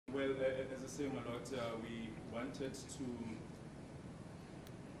saying a lot,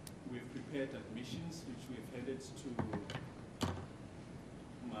 we've prepared admissions, which we've handed to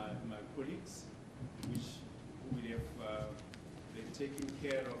my colleagues, which they've taken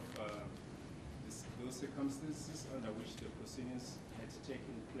care of those circumstances under which the proceedings had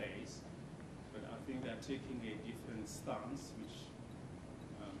taken place. But I think they're taking a different stance, which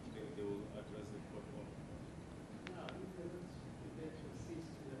they will address the court on. No, if they're not prepared to assist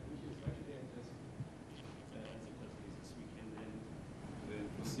to the admissions, why should they address it? As the court cases, we can then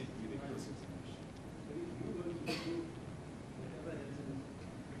proceed with the process. But if you want to do whatever evidence,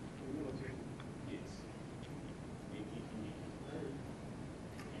 you know what to do. Yes.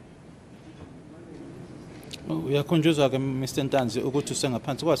 Uyakhunjuzwa ke Mr. Ntanzi ukuthi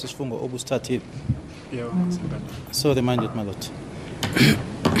usengaphansi kwasi isifungo obusithathile. Yeah, So reminded my lord.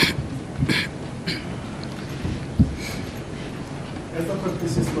 As the court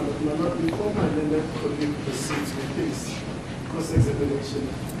proceeds, my lord, before my learned colleague proceeds with his cross-examination,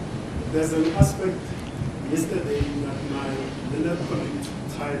 there's an aspect yesterday that my learned colleague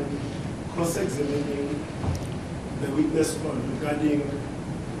took time cross-examining the witness on regarding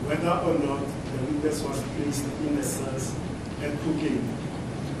whether or not the witness was placed in a cells and cooking.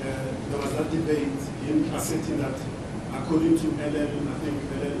 There was that debate, him asserting that according to LL, I think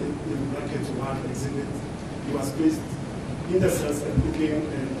LL in bracket 1 exhibit, he was placed in the cells and cooking,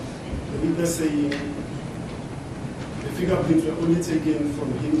 and the witness saying the fingerprints were only taken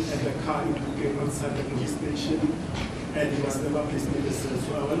from him at the car in cooking outside the police station, and he was never placed in the cell.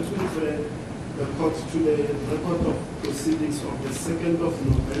 So I want to refer the court to the record of proceedings of the 2nd of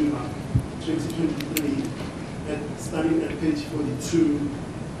November 2023, starting at page 42,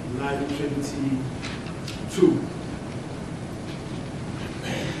 line 22.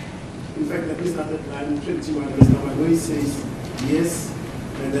 In fact, let me start at line 21. Mr. Manoy says yes,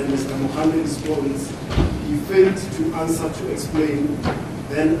 and then Mr. Mohammed responds, he failed to answer to explain.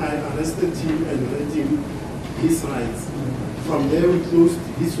 Then I arrested him and read him his rights. From there, we closed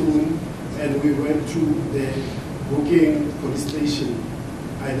his room and we went to the Bongani police station.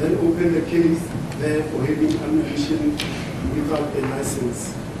 I then opened the case there for having ammunition without a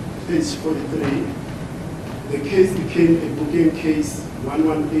license. Page 43. The case became a Bongani case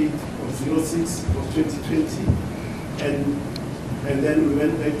 118 of 06 of 2020, and then we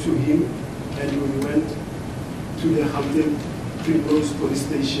went back to him and we went to the Hampton Primrose police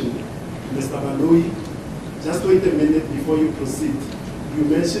station. Mr. Baloyi, just wait a minute before you proceed. You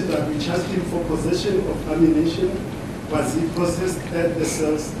mentioned that we charged him for possession of ammunition. Was he processed at the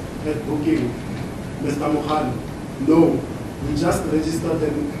cells at Bongani? Mr. Mohan, no. We just registered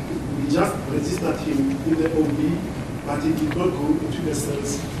him in the OB, but he did not go into the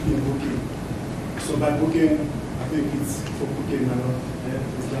cells in Bongani. So by Bongani, I think it's for Bongani now,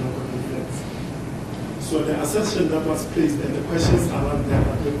 it's not a reflects. So the assertion that was placed and the questions around that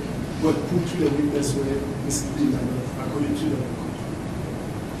were put to the witness were misleading according to the record.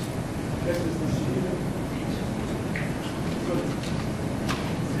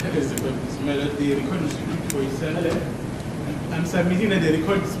 The record speaks for itself. I'm submitting that the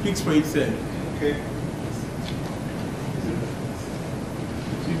record speaks for itself. Okay.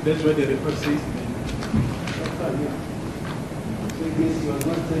 If that's what the record says. So it means you are not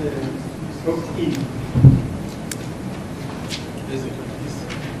locked in. There's the record.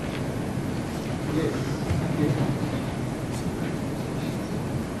 Yes. Yes.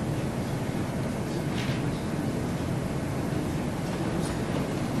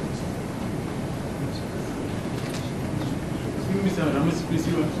 Mr. Ramos, please,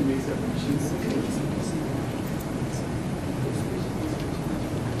 you want to make submissions?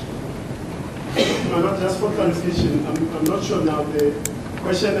 No, just for clarification, I'm not sure now the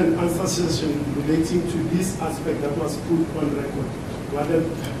question and answer session relating to this aspect that was put on record, what then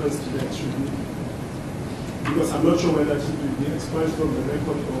happens to that should be? Because I'm not sure whether it should be expunged from the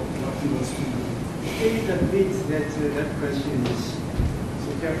record or what he wants to do. If it admits that that question is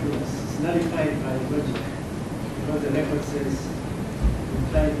superfluous, it's nullified by logic, because the record says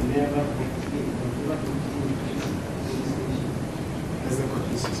implied never complete or never complete As the court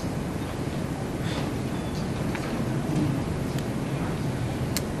insists.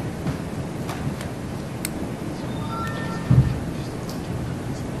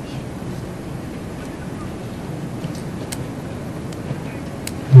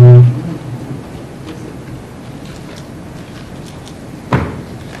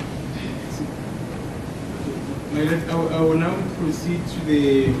 I will now proceed to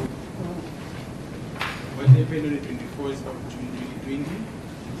the what happened on the 24th of June 2020,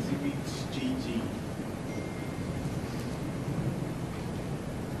 exhibit JJ.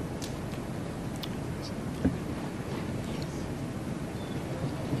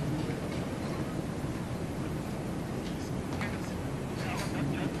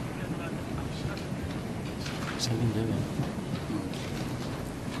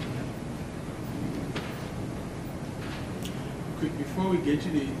 Before we get to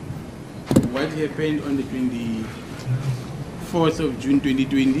what happened on the 24th of June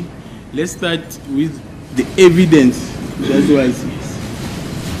 2020, let's start with the evidence that was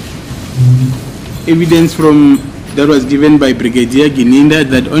evidence that was given by Brigadier Gininda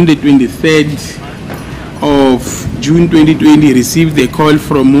that on the 23rd of June 2020 received a call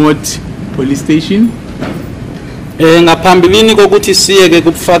from what police station? Ngaphambilini kokuthi siyeke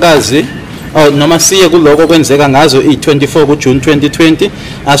kubufakazi noma siye kuloko kwenzeka ngazo i24 kuJune 2020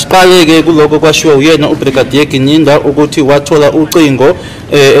 asiqaleke kuloko kwashiwo uyena uBrigadier Gininda ukuthi wathola ucingo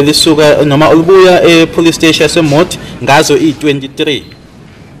elisuka noma olubuya police station yaseMot ngazo i23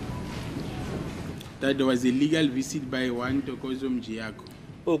 that there was a legal visit by one Tokozo Mjiyako.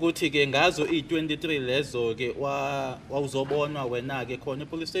 ukuthi ke ngazo i23 lezo ke wawuzobonwa wena ke khona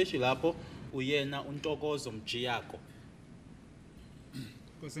police station lapho uyena uNtokozo Mjiyako.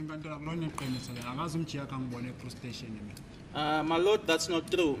 My lord, that's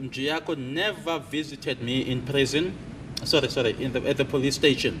not true. Mjiyako never visited me in prison. Sorry, at the police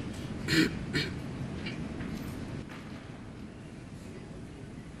station.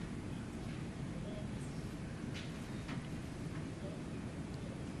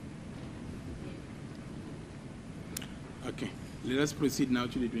 Okay, let us proceed now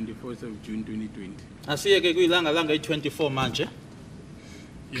to the 24th of June 2020. Asiyeke kuyilanga langa i24 manje.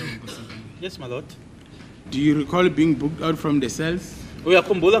 Yes, my lord. Do you recall being booked out from the cells?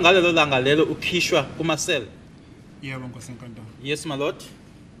 Uyakhumbula ngalelo langa lelo ukhishwa kuma cell? Yes, my lord.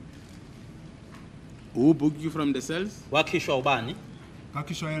 Who booked you from the cells? Wakhishwa ubani?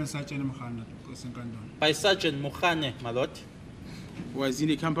 By Sergeant Mukhane, my lord. Was he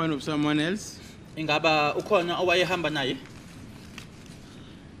in the company of someone else? Ingaba ukhona owayehamba naye?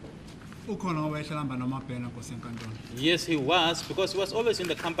 Yes, he was, because he was always in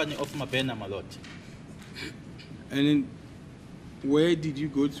the company of Mabena, my lord. And then, where did you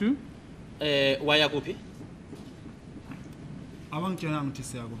go to? Wayakupi?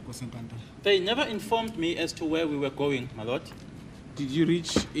 They never informed me as to where we were going, my lord. Did you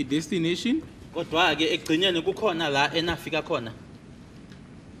reach a destination? Kodwa ke ekugcineni kukhona la enafika khona.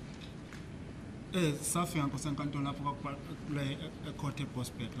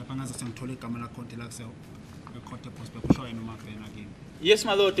 Yes,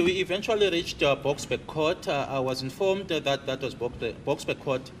 my lord, we eventually reached Boksburg Court. I was informed that that was Boksburg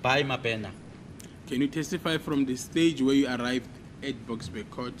Court by Mabena. Can you testify from the stage where you arrived at Boksburg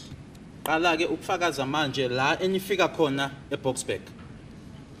Court? Qala ke ukufakaza manje la enifika khona eBoksburg.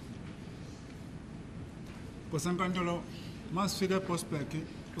 Kosenkantolo masifika eBoksburg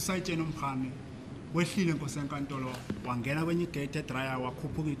usayitshena umkhane wehlile nkosenkantolo wangena kwenye gate edraya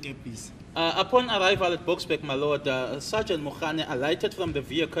wakhuphuka itepisi. Upon arrival at Boksburg, my lord, Sergeant Mukhane alighted from the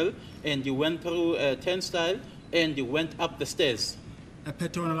vehicle and he went through a turnstile and he went up the stairs.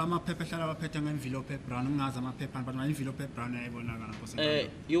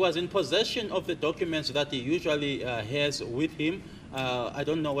 He was in possession of the documents that he usually has with him. I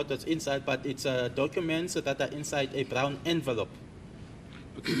don't know what was inside, but it's documents that are inside a brown envelope.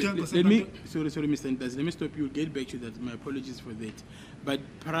 Okay, let me, sorry, Mr. Ntanzi, let me stop you. We'll get back to that. My apologies for that. But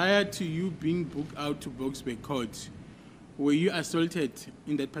prior to you being booked out to Boksburg Court, were you assaulted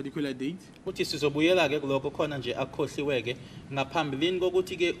in that particular date? Uthi sizobuyela ke kuloko khona nje akhohliweke ngaphambilini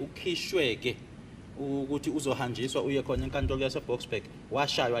kokuthi ke ukhishweke ukuthi uzohanjiswa uye khona enkantolo yase Boksburg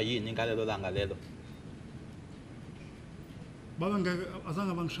washaywa yini ngalelo langa lelo.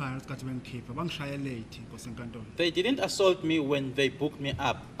 They didn't assault me when they booked me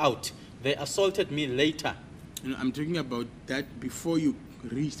out. They assaulted me later. You know, I'm talking about that before you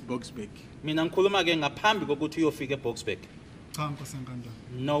reached Boksburg. Mina ngikhuluma ke ngaphambi kokuthi uyofika eBoksburg.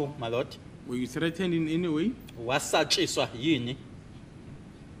 No, my lord. Were you threatened in any way? Wasatshiswa yini?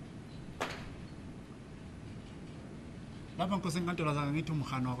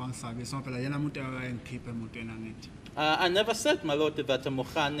 I never said, my lord, that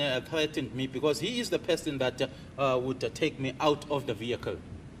Mukhane threatened me because he is the person that would take me out of the vehicle.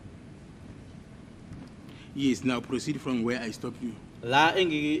 Yes, now proceed from where I stopped you. La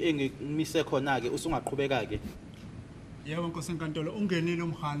engimise khona ke usungaqhubeka ke. Yebo nkosenkantolo ungenile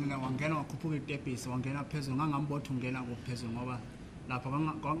umkhane la wangena wakhuphuka itepisi wangena phezulu ngangambotha ungena kuphezulu ngoba lapha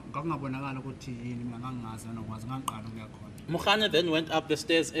ngakungabonakala ukuthi yini mina ngangazi nokwazi ngangiqala ukuya khona. Mukhane then went up the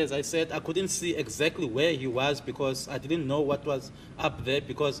stairs. As I said, I couldn't see exactly where he was because I didn't know what was up there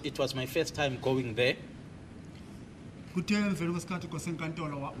because it was my first time going there. Kuthe emveni kwesikhathi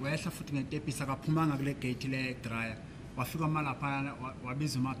nkosenkantolo wehla futhi ngetepisi akaphumanga kule gate le dryer wafika malapha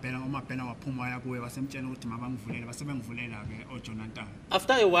wabiza umabhena waphuma waya kuye wasemtshela ukuthi mabangivulele basebengivulela ke oJonathan.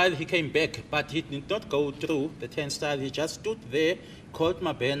 After a while, he came back, but he did not go through the turnstile. He just stood there, called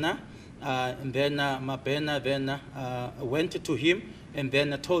Mabena, and then Mabena then went to him and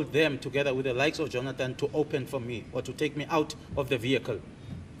then told them, together with the likes of Jonathan, to open for me or to take me out of the vehicle.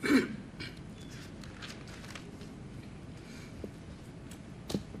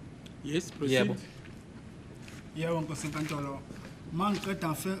 Yes, proceed. Yebo. Yebo Nkosi enkantolo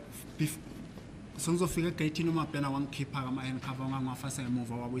mangiqeda sengizofika egate umabhena wangikhipha ama handcuff ngangafasa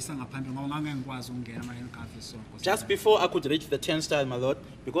emuva wabuyisa ngaphandle ngoba ngangengikwazi ukungena ama handcuff so. Just before I could reach the turnstile, my lord,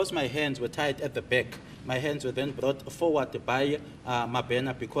 because my hands were tied at the back, my hands were then brought forward by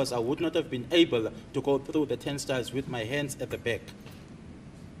Mabena because I would not have been able to go through the turnstiles with my hands at the back.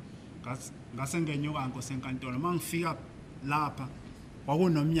 Ngase ngenyuka Nkosi enkantolo mangifika lapha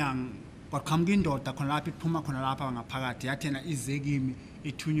kwakunomnyango kwaqhamuka indoda khona lapha iphuma khona lapha ngaphakathi yathena izekimi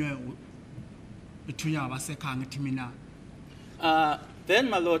ithunywa abasekhaya ngithi mina. Then,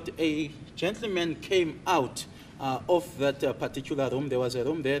 my lord, a gentleman came out of that particular room. There was a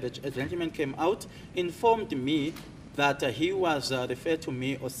room there. A gentleman came out, informed me that he was referred to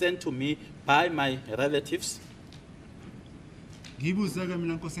me or sent to me by my relatives. Ngibuzeke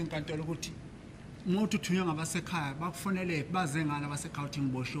mina Nkosi enkantolo ukuthi ngothi uthunywa ngabasekhaya bakufonele baze ngana abasekhaya uthi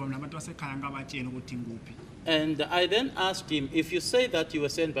ngiboshiwe nabantu basekhaya ngabatshela ukuthi ngikuphi. And I then asked him, if you say that you were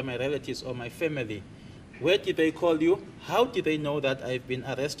sent by my relatives or my family, where did they call you? How did they know that I've been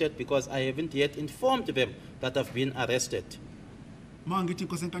arrested? Because I haven't yet informed them that I've been arrested. Mangithi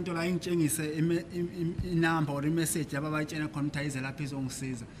Nkosi enkantolo ayingitshengise inamba or imessage ababayitshela khona ukuthi ayize lapha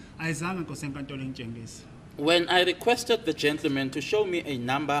izongisiza. Ayizange Nkosi enkantolo ingitshengise. When I requested the gentleman to show me a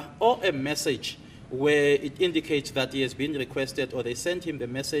number or a message where it indicates that he has been requested or they sent him the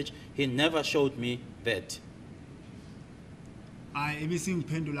message, he never showed me that. Ay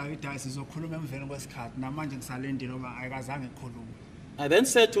ebisingiphendula ke dai sizokhuluma emveni kwesikhathi namanje ngisalendile ngoba ayikazange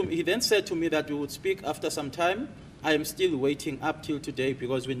ekhuluma. He then said to me that we would speak after some time. I am still waiting up till today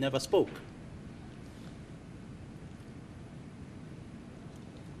because we never spoke.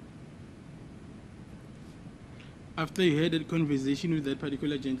 After you had that conversation with that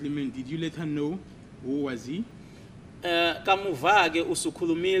particular gentleman, did you let her know who was he? Kamuva ke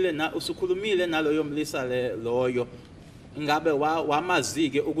usukhulumile naloyo mlisa loyo. Ngabe wamazi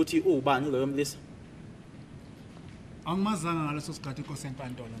ke ukuthi ubani loyo mlisa? Angimazanga ngaleso sikhathi Nkosi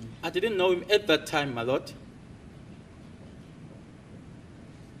enkantolo. I didn't know him at that time, my lord.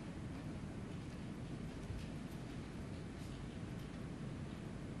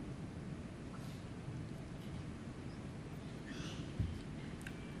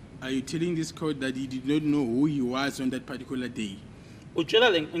 Are you telling this court that he did not know who he was on that particular day?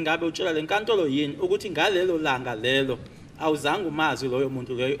 Ngabe utshela lenkantolo yini ukuthi ngalelo langa lelo awuzange umazi loyo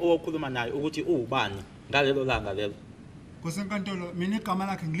muntu loyo owakhuluma naye ukuthi ubani ngalelo langa lelo? Nkosi enkantolo mina igama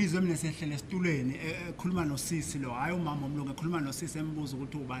lakhe ngilizwe mina sehlele esitulweni ekhuluma nosisi lo hayi umama omlungu ekhuluma nosisi embuza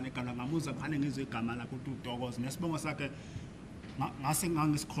ukuthi ubani egama ngamuza khane ngizwe igama lakhe ukuthi uDokozo nesibongo sakhe ngase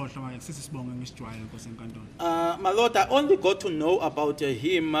ngangisikhohlwa manje sisibonge ngisijwayele Nkosi enkantolo. My lord, I only got to know about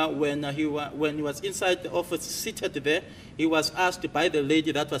him when he was inside the office seated there. He was asked by the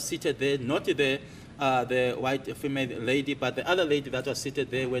lady that was seated there, not the white female lady, but the other lady that was seated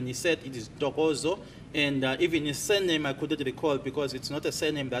there, when he said it is Dokozo, and even his surname I couldn't recall because it's not a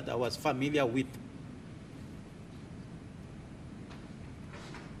surname that I was familiar with.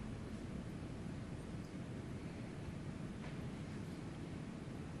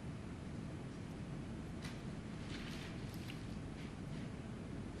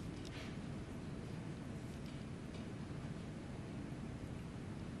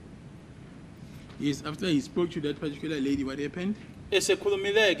 Yes, after he spoke to that particular lady, what happened?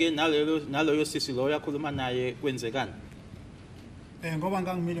 Esekhulumile ke naloyo sisi lo yakhuluma naye kwenzekani? Ngoba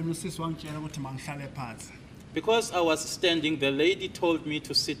ngangimile nosisi wangitshela ukuthi mangihlale phansi. Because I was standing, the lady told me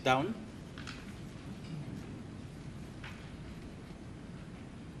to sit down.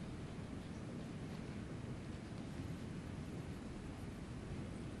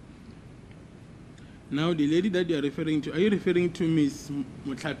 Now, the lady that you are referring to, are you referring to Miss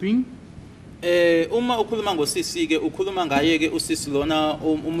Mutlaping? Uma ukhuluma ngosisi ke ukhuluma ngaye ke usisi lona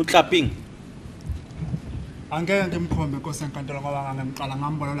umtlaping. Angeke ngimkhombe Nkosi enkantolo ngoba ngamqala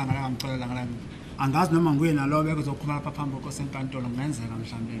ngambona la ngamxolela ngala. Angazi noma nguye nalo bekuzokhuluma lapha phambi Nkosi enkantolo ngenzeka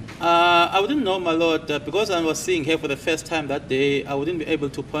mhlawumbe. I wouldn't know, my lord, because I was seeing her for the first time that day. I wouldn't be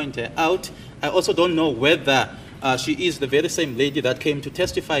able to point her out. I also don't know whether she is the very same lady that came to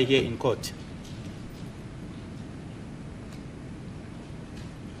testify here in court.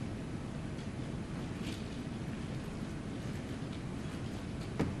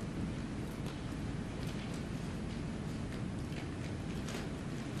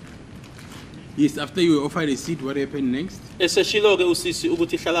 Yes, after you were offered a seat, what happened next? Eseshilo ke usisi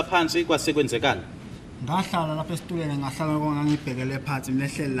ukuthi hlala phansi kwasekwenzekani. Ngahlala lapha esitulweni ngahlala ngangibhekele phansi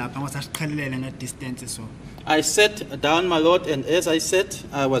nehleli lapha ngasasiqhelelene nge-distance so. I sat down, my lord, and as I sat,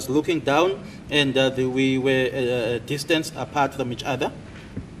 I was looking down, and we were a distance apart from each other.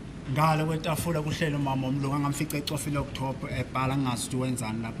 Ngale kwetafula kuhleli umama omlungu ngamfica ecofile laptop ebhala ngazi ukuthi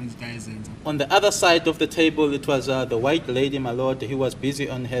wenzani lapha izinto ayezenza. On the other side of the table, it was the white lady, my lord, who was busy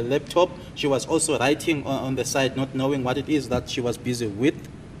on her laptop. She was also writing on the side, not knowing what it is that she was busy with.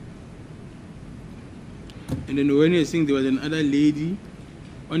 And then when you're saying there was another lady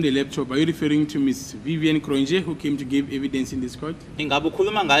on the laptop, are you referring to Miss Vivian Cronje, who came to give evidence in this court? Ingabe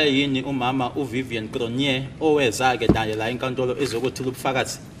ukhuluma ngaye yini umama uVivian Cronje oweza ke naye la enkantolo ezokuthula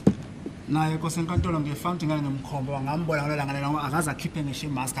ubufakazi? Naye kosenkantolo ngefana ukuthi ngane ngemkhombo ngambona ngalo langalela akaze akhiphe ngisho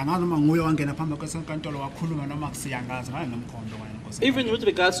imask angazi uma nguye wangena phambi kosenkantolo wakhuluma noma kusiyangazi ngane ngemkhombo wena kosenkantolo. Even with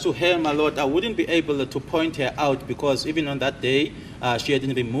regards to her, my lord, I wouldn't be able to point her out because even on that day, she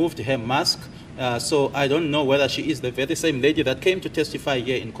hadn't removed her mask. So I don't know whether she is the very same lady that came to testify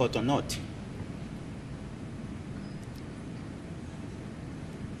here in court or not.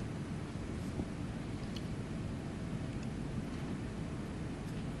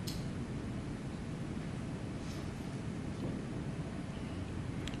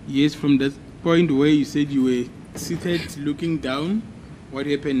 Yes, from that point where you said you were seated looking down, what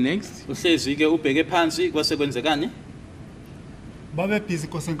happened next? Uhlezi ke ubheke phansi kwasekwenzekani? Babe busy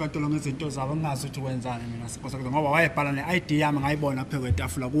kosenkantolo ngezinto zabo ngingazi ukuthi wenzani mina kosenkantolo ngoba wayebhala ne-ID yami ngayibona phe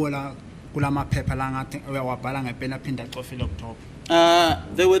kwetafula kuwola kulamaphepha la ngathi wabhala ngepeni aphinda acofile laptop.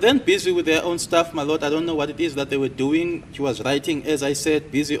 They were then busy with their own stuff, my lord. I don't know what it is that they were doing. She was writing, as I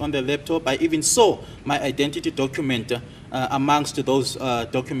said, busy on the laptop. I even saw my identity document amongst those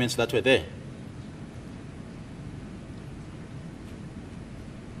documents that were there.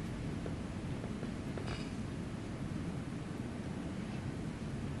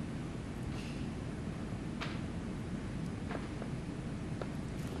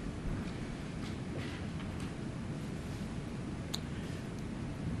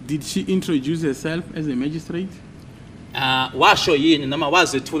 Did she introduce herself as a magistrate? Washo yini noma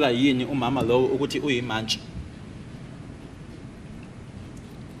wazethula yini umama lo ukuthi uyimantshi?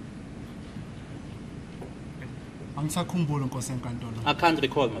 Angisakhumbula nkosenkantolo. I can't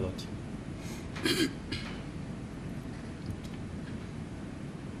recall, my lord.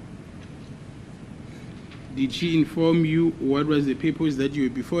 Did she inform you what was the purpose that you were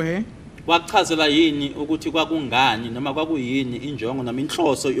before her? Wakuchazela yini ukuthi kwakungani noma kwakuyini injongo noma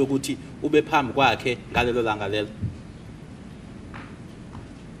inhloso yokuthi ube phambi kwakhe ngalelo langa lelo?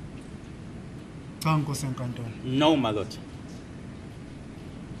 Cha nkosenkantolo. No, my lord.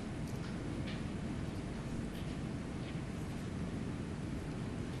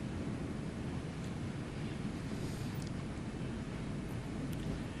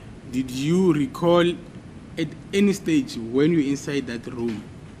 Did you recall at any stage when you were inside that room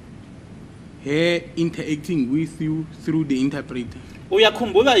her interacting with you through the interpreter?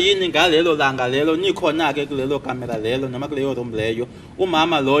 Uyakhumbula yini ngalelo langa lelo nikhona ke kulelo camera lelo noma kuleyo room leyo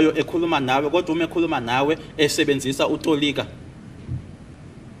umama loyo ekhuluma nawe kodwa uma ekhuluma nawe esebenzisa utolika?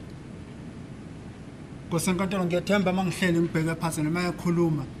 Kosenkantolo ngiyathemba mangihleli ngibheke phansi noma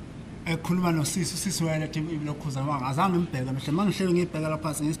ekhuluma nosisi wena ethi lokhuza azange ngibheke mhle mangihleli ngibhekela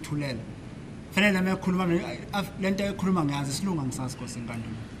phansi ngisithulela. Fanele nami ekhuluma lento ekhuluma ngiyazi isilungu ngisazi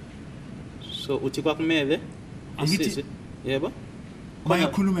kosenkantolo. So uthi kwakumele usisi yebo?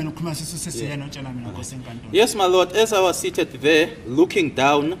 Yes, my lord, as I was seated there looking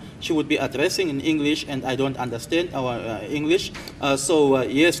down, she would be addressing in English and I don't understand our English. So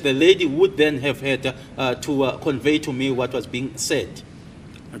yes, the lady would then have had to convey to me what was being said.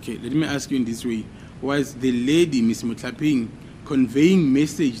 Okay, let me ask you in this way. Was the lady, Ms. Mutlaping, conveying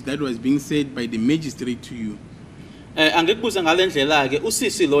message that was being said by the magistrate to you? Angikubuza ngalendlela ke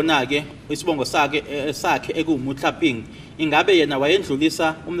usisi lona ke isibongo sakhe ekuMutlaping ingabe yena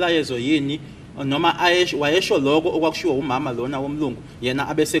wayendlulisa umlayezo yini noma wayesho lokho okwakushiwo umama lona womlungu yena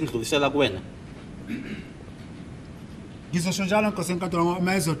abese ngidlulisela kuwena? Ngizosho njalo nkosenkantolo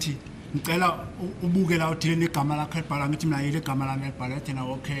ngoba ezothi ngicela ubuke la uthile negama lakhe ebhala ngithi mina yile igama lami ebhala thina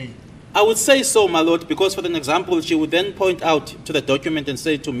okay. I would say so, my lord, because for an example, she would then point out to the document and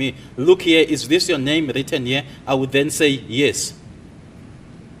say to me, look here, is this your name written here? I would then say yes.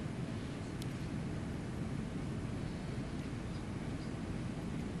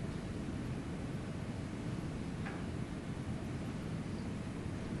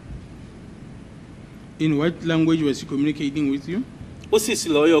 In what language was she communicating with you? Usisi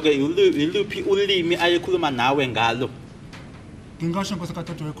loyo ke iluphi ulimi ayekhuluma nawe ngalo? ngingasho Nkosi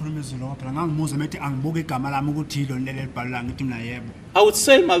kaTata wekhuluma izulu lapha la ngangimuza methi angibuke igama lami ukuthi ilo leli libhalwa ngithi mina yebo. I would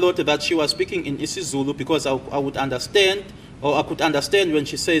say, my Lord, that she was speaking in isiZulu because I would understand, or I could understand when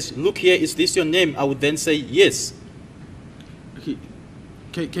she says, "Look here, is this your name?" I would then say yes. Okay.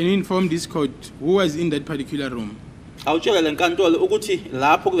 Can you inform this court who was in that particular room? Awutshela lenkantolo ukuthi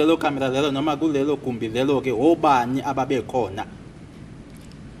lapho kulelo kamera lelo noma kulelo gumbi lelo ke obani ababe khona.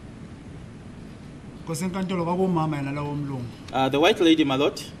 Nkosi enkantolo kwakumama yena lawo mlungu. The white lady, my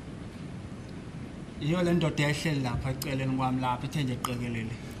Lord. Iyo le ndoda ehleli lapha eceleni kwami lapha ethe nje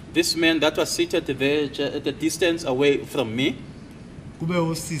eqekelele. This man that was seated there at a distance away from me. Kube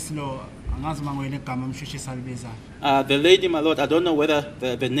usisi lo angazi mangoyena igama umshushisa libizayo. The lady, my Lord, I don't know whether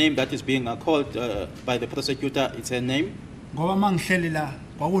the name that is being called by the prosecutor is her name. Ngoba mangihleli la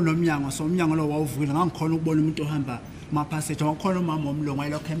kwakunomnyango so umnyango lo wawuvukile ngangikhona ukubona umuntu ohamba maphasage wakhona umama omlungu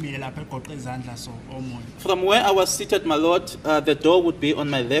ayilokho emile lapha egoqa izandla so omoya. From where I was seated, my Lord, the door would be on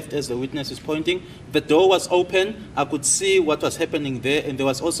my left as the witness is pointing. The door was open. I could see what was happening there, and there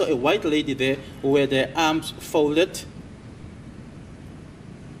was also a white lady there who had their arms folded.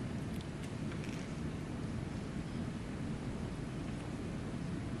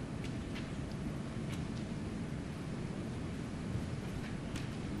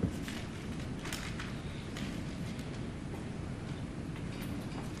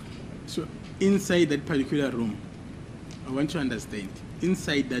 So inside that particular room, I want to understand,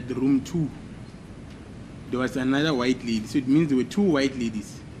 inside that room too, there was another white lady. So it means there were two white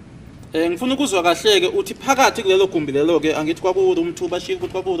ladies. Ngifuna ukuzwa kahle ke uthi phakathi kulelo gumbi lelo ke angithi kwakuwumuntu umthu bashiya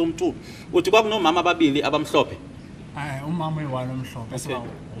ukuthi kwakuwumuntu umthu uthi kwakunomama ababili abamhlophe. Hayi umama oyiwalo omhlophe bese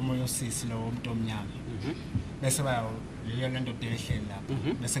umoya osisi lo umuntu omnyama. Bese bayo yiyo le ndoda ehleli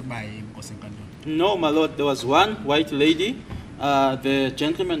lapha bese kuba yinkosi enkantolo. No, my Lord, there was one white lady, the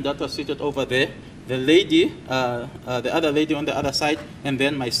gentleman that was seated over there, the lady, the other lady on the other side, and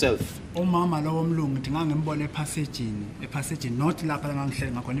then myself. Umama lo womlungu ngithi ngangimbona epassage not lapha la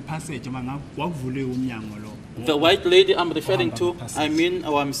ngihleli ngakhona ipassage manga kwakuvuliwe umnyango lo. The white lady I'm referring to, I mean,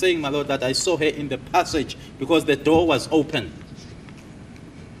 or I'm saying, my Lord, that I saw her in the passage because the door was open.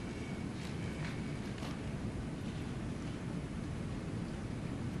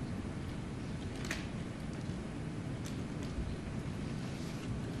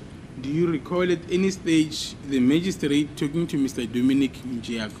 Do you recall at any stage the magistrate talking to Mr. Dominic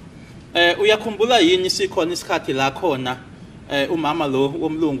Mjiako? Uyakhumbula yini sikhona isikhathi la khona umama lo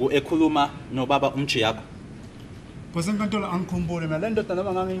womlungu ekhuluma nobaba umjiyakho? Nkosi enkantolo angikhumbule mina le ndoda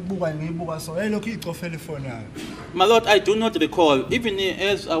noma ngiyibuka so elokhu icofela ifoni yayo. My Lord, I do not recall. Even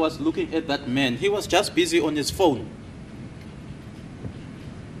as I was looking at that man, he was just busy on his phone.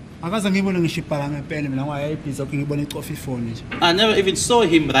 Akaze ngibone ngisho ibhala ngepeni mina ngoba yayibhizi okho ngibone icofa ifoni nje. I never even saw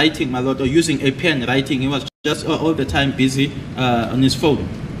him writing, my Lord, or using a pen writing. He was just all the time busy on his phone.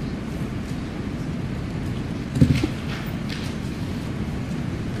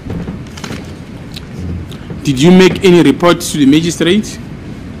 Did you make any reports to the magistrate?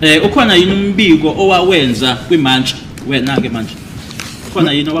 Ukhona yini umbiko owawenza kwimantshi wena ke manje?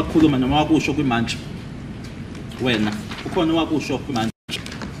 Ukhona yini owakhuluma noma wakusho kwimantshi? Wena ukhona owakusho kwimantshi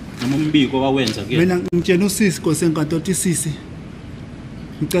noma umbiko owawenza ke? Mina ngitshela usisi Nkosi enkantolo isisi.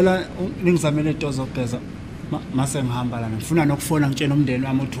 Ngicela ningizamele into zogeza mase ngihamba la ngifuna nokufona ngitshela umndeni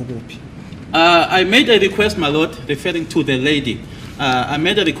wami uthi ukuphi. I made a request, my Lord, referring to the lady. I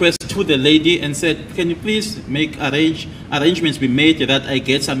made a request to the lady and said, can you please make arrangements be made that I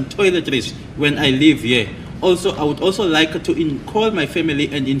get some toiletries when I live here. Also, I would also like to call my family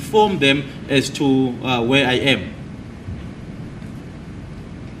and inform them as to where I am.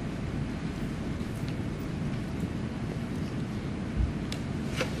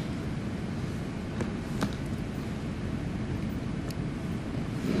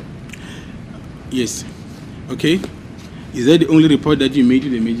 Yes. Okay. Is that the only report that you made to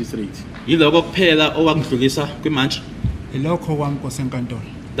the magistrate? Yiloko kuphela owakudlulisa kwimantshi. Ilokho kwami Nkosi enkantolo.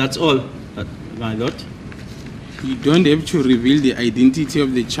 That's all, my Lord. You don't have to reveal the identity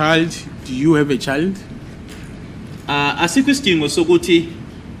of the child. Do you have a child? Asikho isidingo sokuthi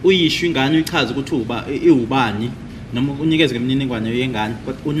uyisho ingane uyichaze ukuthi iwubani noma unikeze imininingwane yengane,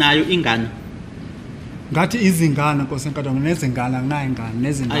 but unayo ingane. Ngathi izingane Nkosi enkantolo nezingane anginayo ingane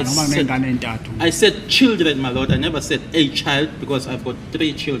nezingane noma nginengane entathu. I said children, my Lord. I never said a child because I've got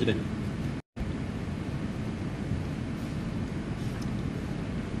 3 children.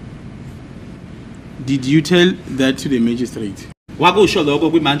 Did you tell that to the magistrate? Wakusho lokho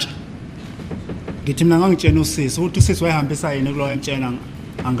kwimantshi. Ngithi mina ngangitshena usisi ukuthi usisi wayehambisa yini kulo entshena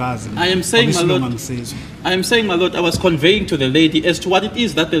angazi. I am saying, my Lord, I was conveying to the lady as to what it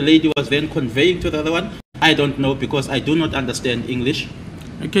is that the lady was then conveying to the other one. I don't know because I do not understand English.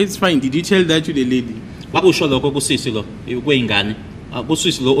 Okay, it's fine. Did you tell that to the lady? Wakusho lokho kusisi lo kweyingane.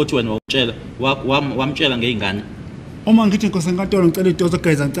 Kusisi lo othi wena wamtshela ngeingane. Uma ngithi Nkosi enkantolo ngicela itozo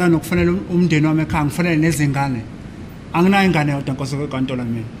geza ngicela nokufanele umndeni wami ekhaya ngifanele nezingane. Anginayo ingane yodwa Nkosi enkantolo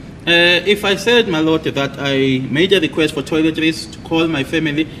mina. If I said, my Lord, that I made a request for toiletries to call my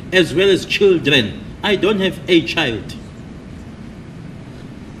family as well as children, I don't have a child.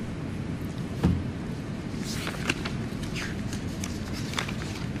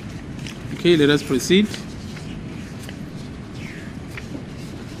 Okay, let us proceed.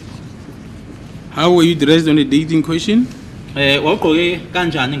 How were you dressed on the dating question? Wawugqoke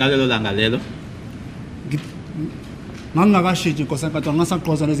kanjani ngalelo langa lelo? Ngangakashiji Nkosi enkantolo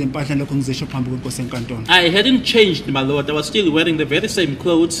ngasaqoza nezimpahla lokho ngizisho phambi kweNkosi enkantolo. I hadn't changed, my Lord. I was still wearing the very same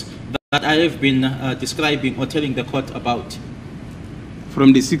clothes that I have been describing or telling the court about.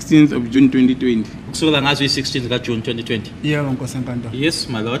 From the 16th of June 2020. Kusukela ngazo 16th ka June 2020. Yebo Nkosi enkantolo. Yes,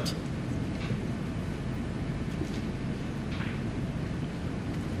 my Lord.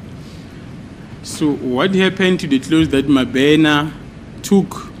 So what happened to the clothes that Mabena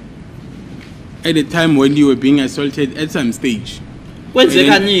took at the time when you were being assaulted at some stage?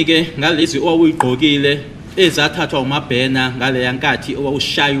 Kwenzekani ke ngalezi owawuyigqokile ezathathwa uMabhena ngale yankathi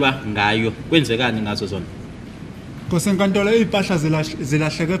owawushaywa ngayo? Kwenzekani ngazo zona? Nkosi enkantolo impahla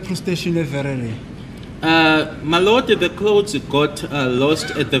zilahleke police station eVerere. My Lord, the clothes got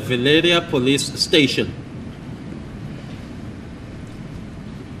lost at the Valeria police station.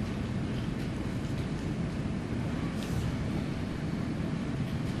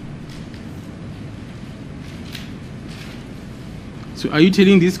 So are you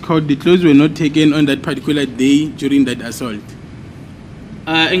telling this court the clothes were not taken on that particular day during that assault?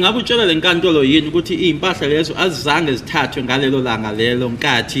 Ingabe utshela lenkantolo yini ukuthi impahla lezo azange zithathwe ngalelo langa lelo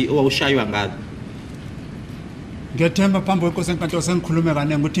nkathi owawushaywa ngalo? Ngiyethemba phambi kweNkosi enkantolo sengikhulume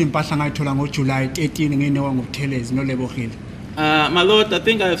kanenge ukuthi impahla ngayithola ngoJuly 13 nginewa ngobuthelezi noLebohile. My Lord, I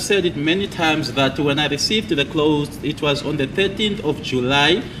think I have said it many times that when I received the clothes, it was on the 13th of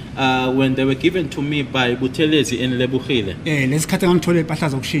July when they were given to me by Buthelezi and Lebuhile. Lesikhathi ngangithola impahla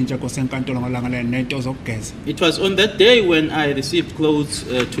zokushintsha Nkosi enkantolo ngalanga lelo nento zokugeza. It was on that day when I received clothes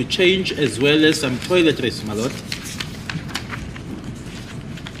to change as well as some toiletries, my Lord.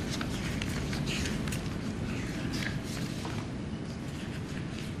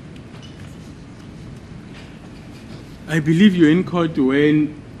 I believe you're in court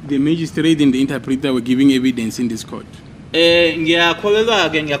when the magistrate and the interpreter were giving evidence in this court. Ngiyakholwa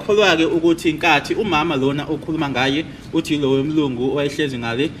ke ukuthi inkathi umama lona okhuluma ngaye uthi lo wemlungu owayehlezi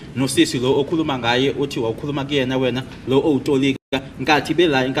ngale nosisi lo okhuluma ngaye uthi wawukhuluma kuyena wena lo owutolika inkathi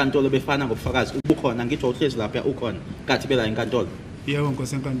bela inkantolo befana ngobufakazi ubukhona ngithi uhlezi lapha ukhona inkathi bela inkantolo. Yebo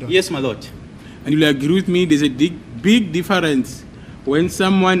Nkosi enkantolo. Yes, my Lord. And you'll agree with me there's a big difference when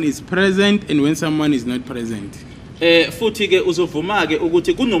someone is present and when someone is not present. Futhi ke uzovuma ke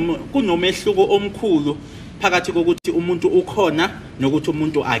ukuthi kunomehluko omkhulu phakathi kokuthi umuntu ukhona nokuthi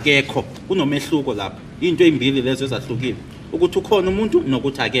umuntu akekho. Kunomehluko lapha. Into ezimbili lezo ezahlukile. Ukuthi ukhona umuntu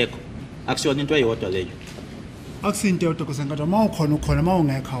nokuthi akekho. Akusiyona into eyodwa leyo. Akusinto yodwa Nkosi enkantolo mawukhona ukhona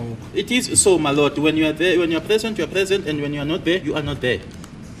mawungekho awukho. It is so, my Lord. When you are there, when you are present, and when you are not there, you are not there.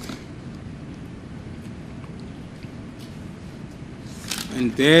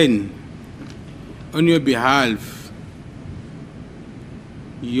 And then, on your behalf,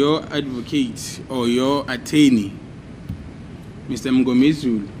 your advocate or your attorney, Mr.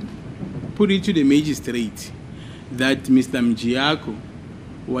 Mngomezulu, put it to the magistrate that Mr. Mjiako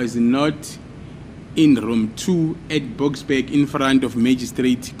was not in room 2 at Boksburg in front of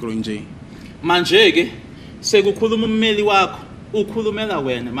Magistrate Kronje. Manje ke sekukhuluma ummeli wakho ukhulumela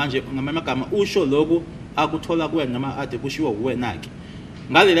wena manje ngamagama usho lokho akuthola kuwena noma ade kushiwo uwena ke.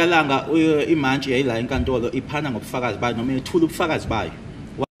 Ngalela langa imantshi yayila enkantolo iphana ngobufakazi bayo noma ethula ubufakazi bayo.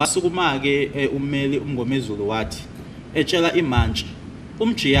 Wasukuma ke ummeli uMngomezulu wathi etshela imantshi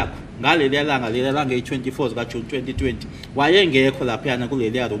umjiyakho ngaleli langa e24 ka June 2020 wayengekho lapha yana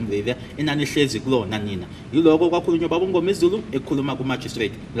kuleli room leli enanihlezi kulona nina. Yiloko kwakhulunywa baba uMngomezulu ekhuluma ku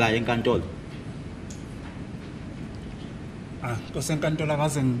magistrate la enkantolo. Nkosi enkantolo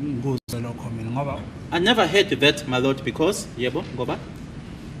akaze ngikuze lokho mina ngoba I never heard that, my Lord, because yebo ngoba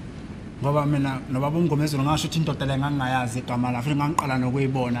mina nobaba uMngomezulu ngasho ukuthi indoda le ngangingayazi igama la futhi ngangiqala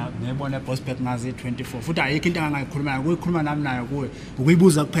nokuyibona ngiyibona eBoksburg ngazi 24 futhi ayikho into engangayikhuluma ukuyikhuluma nami nayo kuwe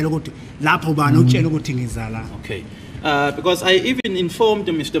ukuyibuza kuphela ukuthi lapho bani ukutshela ukuthi ngizala. Okay. Because I even informed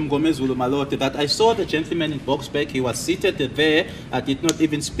Mr. Mngomezulu, my Lord, that I saw the gentleman in Boksburg. He was seated there. I did not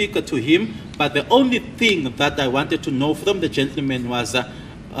even speak to him. But the only thing that I wanted to know from the gentleman was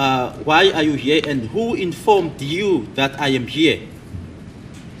why are you here and who informed you that I am here?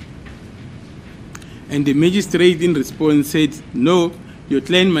 And the magistrate in response said, no, your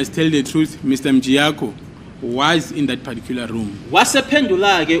client must tell the truth, Mr. Mjiako was in that particular room.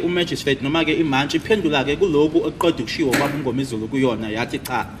 Wasephendula ke umagistrate noma ke imantshi iphendula ke kuloko oqeda ukushiwo kwaMngomezulu kuyona yathi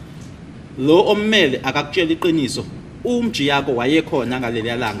cha lo ommele akakutshela iqiniso uMjiyako wayekhona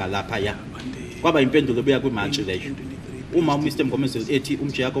ngaleliya langa lapha ya kwaba impendulo buya kwimantshi leyo uma uMr Mngomezulu ethi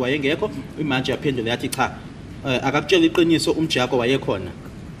uMjiyako wayengekho imantshi yaphendula yathi cha akakutshela iqiniso uMjiyako wayekhona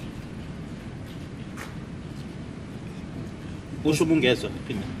usho ubungezwe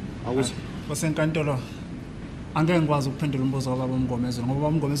phinda awuzwa Kosenkantolo angeke ngikwazi ukuphendula umbuzo wababa uMngomezulu ngoba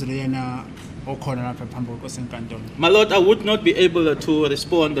uMngomezulu yena okhona lapha phambi kosenkantolo. My Lord, I would not be able to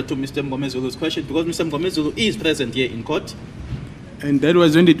respond to Mr. Mngomezulu's question because Mr. Mngomezulu is present here in court. And that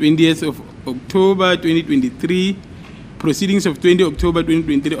was on the 20th of October 2023, proceedings of 20 October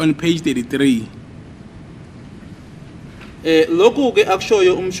 2023 on page 33. Lokhu ke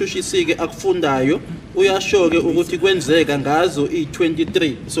akushoyo umshushisi ke akufundayo uyasho ke ukuthi kwenzeka ngazo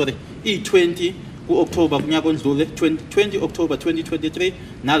i20 ku-October kunyaka ondlule 20 October 2023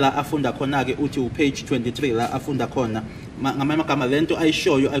 nala afunda khona ke uthi page 23 la afunda khona ngamanye amagama lento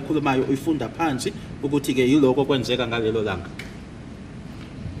ayishoyo ayikhulumayo uyifunda phansi ukuthi ke yiloko kwenzeka ngalelo langa.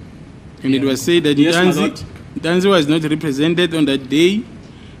 And it was said that Ntanzi was not represented on that day.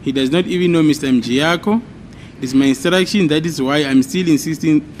 He does not even know Mr. Mjiako. It's my instruction, that is why I'm still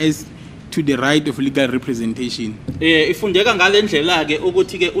insisting as to the right of legal representation. Ifundeka ngalendlela ke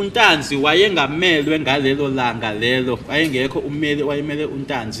ukuthi ke uNtanzi wayengamelwe ngalelo langa lelo wayengekho ummeli wayemele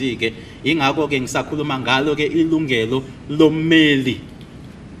uNtanzi ke ingakho ke ngisakhuluma ngalo ke ilungelo lommeli.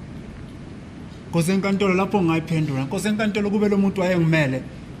 Kosenkantolo lapho ngayiphendula Kosenkantolo kube lo muntu wayengimele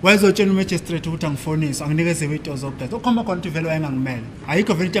wayezotshela umagistrate ukuthi angifonise anginikeze izinto zokudeda okhomba khona ukuthi vele wayengangimele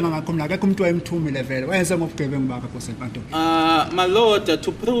ayikho vele into engangakhuluma akekho umuntu wayemthumile vele wayenze ngobugebengu bakhe Kosenkantolo. My Lord,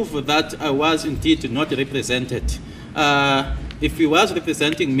 to prove that I was indeed not represented, if he was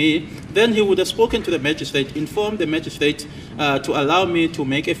representing me, then he would have spoken to the magistrate, informed the magistrate to allow me to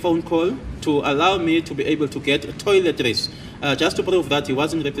make a phone call, to allow me to be able to get toiletries. Just to prove that he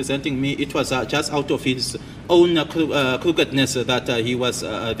wasn't representing me, it was just out of his own crookedness that he was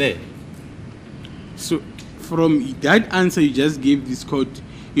there. So, from that answer you just gave this court,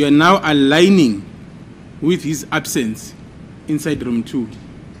 you are now aligning with his absence inside room 2.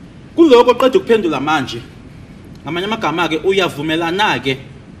 Kuloko qeda ukuphendula manje ngamanye amagama ke uyavumelana ke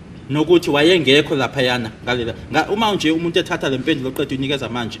nokuthi wayengekho lapha yana ngalela uma nje umuntu ethatha lempendulo qeda unikeza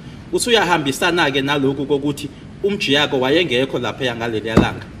manje usuyahambisana ke nalokho kokuthi uMjiyako wayengekho lapha yangaleli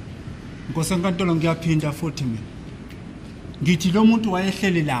yalanga. Kosenkantolo ngiyaphinda futhi mina ngithi lo muntu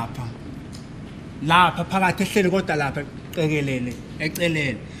wayehleli lapha phakathi ehleli kodwa lapha eqekelele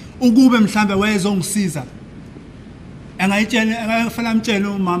ecelele ukube mhlambe wayezongisiza angayifana amtshela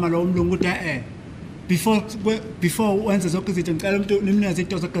umama lo umlungu ukuthi before wenze zonke izinto ngicela umuntu nimnikeze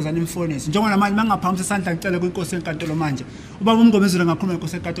into zokugeza nimfonisi njengoba manje mangaphamisa isandla ngicela kwinkosi enkantolo manje ubaba uMngomezulu ngakhuluma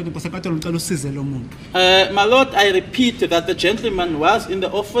inkosi enkantolo ngicela usize lo muntu. My Lord, I repeat that the gentleman was in the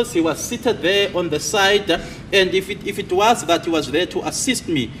office. He was seated there on the side, and if it was that he was there to assist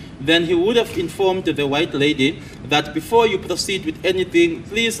me, then he would have informed the white lady that before you proceed with anything,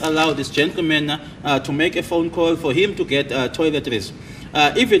 please allow this gentleman to make a phone call for him to get toiletries.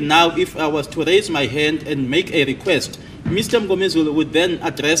 Even now, if I was to raise my hand and make a request, Mr. Mngomezulu would then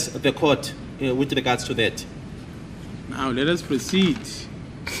address the court with regards to that. Now, let us proceed.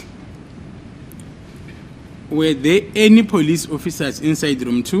 Were there any police officers inside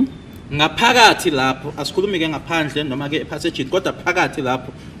room 2? Ngaphakathi lapho asikhulumi ke ngaphandle noma ke passage kodwa phakathi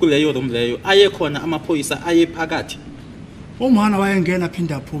lapho kuleyo room leyo ayekhona amaphoyisa ayephakathi. Umhana wayengena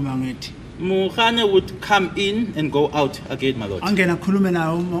phinda aphuma ngithi Mukhane would come in and go out again, my Lord. Angena khulume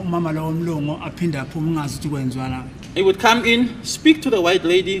naye umama lo omlungu aphinda aphuma ungazi ukuthi kwenzwana. He would come in, speak to the white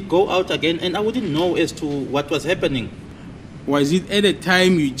lady, go out again, and I wouldn't know as to what was happening. Was it at the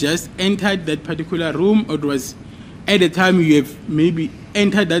time you just entered that particular room, or was at the time you have maybe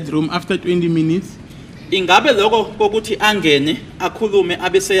entered that room after 20 minutes? Ingabe lokho kokuthi angene akhulume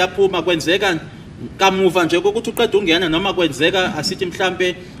abese yaphuma kwenzeka kamuva nje kokuthi uqeda ungena noma kwenzeka asithi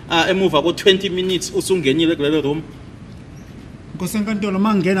mhlambe emuva ko 20 minutes usungenile kulelo room? Kosenkantolo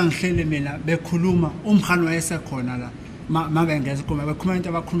mangena ngihlele mina bekhuluma umkhani wayesekhona la mabengeza kuma bekhuluma into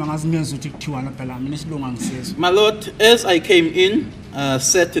abakhuluma ngazi ngezwe ukuthi kuthiwa lapha la mina isilungu angisizwe. My Lord, as I came in,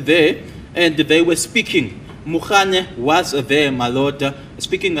 sat there and they were speaking. Mukhane was there, my Lord,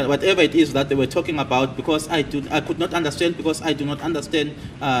 speaking whatever it is that they were talking about because I could not understand because I do not understand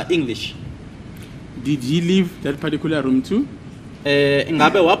English. Did he leave that particular room too?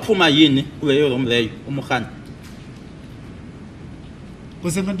 Ngabe waphuma yini kuleyo room leyo uMkhane?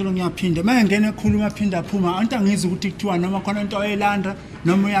 Kusenkantolo ngiyaphinda mayengena ekhuluma aphinda aphuma anti angizi ukuthi kuthiwa noma khona into oyelanda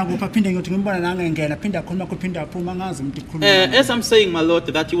noma uyakupha phinde ngiyothi ngimbona nangengena phinda akhuluma kuphinda aphuma angazi umuntu ikhuluma. As I'm saying, my lord,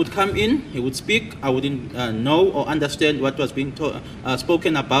 that he would come in, he would speak, I wouldn't know or understand what was being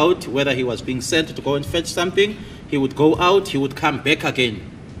spoken about, whether he was being sent to go and fetch something. He would go out, he would come back again.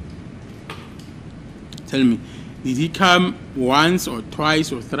 Tell me, did he come once or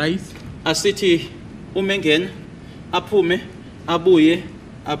twice or thrice? Asithi umengena aphume abuye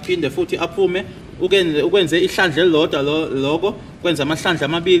aphinde futhi aphume ukwenze ihlandla elilodwa lokho kwenza amahlandla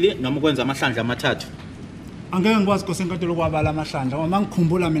amabili noma ukwenza amahlandla amathathu. Angeke ngikwazi kusenkantolo kwabala amahlandla uma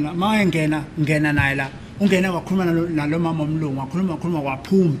ngikhumbula mina ngena naye la ungena wakhuluma nalo mama omlungu wakhuluma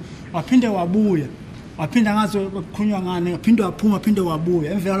waphuma waphinde wabuya waphinda ngazi kukhulunywa ngane waphinde waphuma waphinde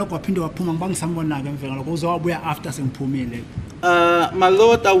wabuya emvela lokho waphinde waphuma ngibangisambona ke emvela lokho uzowabuya after sengiphumile. My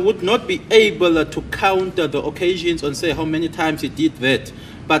lord, I would not be able to count the occasions and say how many times he did that.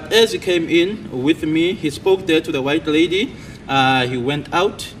 But as he came in with me, he spoke there to the white lady. He went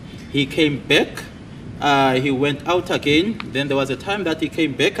out. He came back. He went out again. Then there was a time that he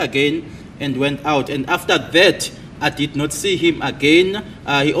came back again and went out. And after that, I did not see him again.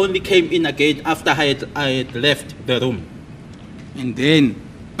 He only came in again after I had left the room. And then,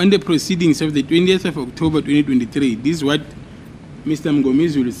 on the proceedings of the 20th of October 2023, this is what Mr.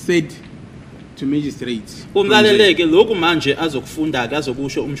 Mngomezulu said to magistrates. Umlaleleke lokhu manje azokufunda ke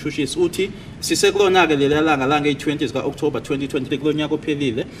azokusho umshushisi uthi sisekulona ke lelanga langa i20 ka October 2023 kulonyaka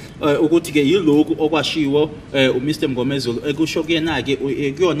ophelile ukuthi ke yilokhu okwashiwo uMr Mngomezulu ekusho kuyena ke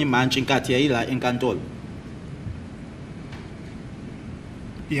kuyona imanje inkathi yayila enkantolo.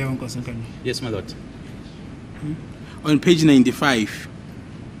 Yeah, Nkosi. Yes, my lord. On page 95.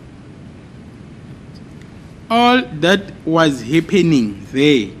 All that was happening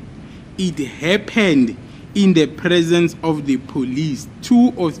there, it happened in the presence of the police.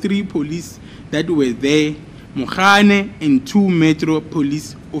 2 or 3 police that were there, Mokhane and 2 metro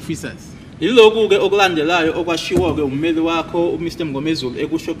police officers. Yilokhu ke okulandelayo okwashiwo ke ummeli wakho uMr Mngomezulu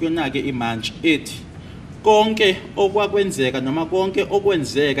ekusho kuyona ke imanje ethi konke okwakwenzeka noma konke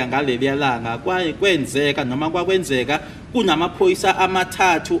okwenzeka ngaleli langa kwenzeka noma kwakwenzeka kunamaphoyisa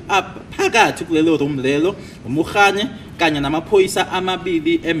amathathu aphakathi kulelo room lelo uMkhane kanye namaphoyisa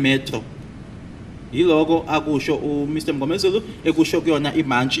amabili emetro. Yiloko akusho uMr Mngomezulu ekusho kuyona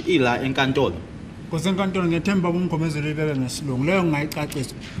imanje ila enkantolo. Kusenkantolo ngethemba uMngomezulu ibebe nesilungu leyo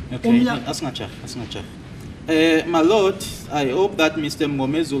ngayicacisa. Okay, asingajaha. My lord, I hope that Mr.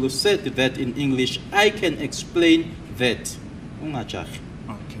 Mngomezulu said that in English. I can explain that. Ungajahi.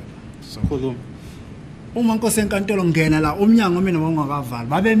 Okay. So Khuluma. uma nkosenkantolo ngena la umnyango mina wongakavala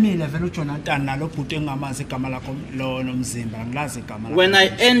babemile vele uJonathan nalo bhuti engamazi igama lakho lo nomzimba ngilazi igama lakho. When I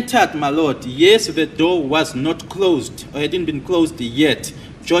entered, my lord, yes, the door was not closed or hadn't been closed yet.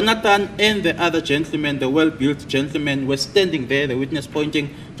 Jonathan and the other gentleman, the well-built gentleman, were standing there, the witness pointing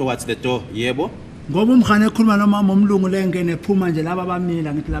towards the door. Yebo. Ngoba umkhane ekhuluma nomama omlungu lengene ephuma nje laba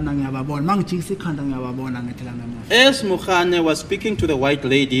bamila ngithi lana ngiyababona mangijikisa ikhanda ngiyababona ngithi lana mama. As Mokhane was speaking to the white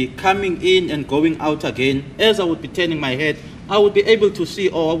lady, coming in and going out again, as I would be turning my head, I would be able to see,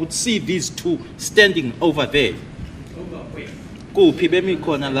 or I would see these 2 standing over there. Kuphi bemi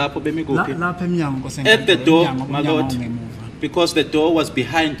khona lapho bemi kuphi? Lapha emnyango nkosenkantolo. At the door, my lord, because the door was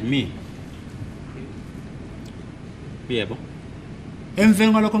behind me. Yebo.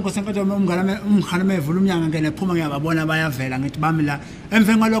 Emveni kwalokho nkosenkantolo umkhane mevula umnyango ngene ephuma ngiyababona bayavela ngithi bami la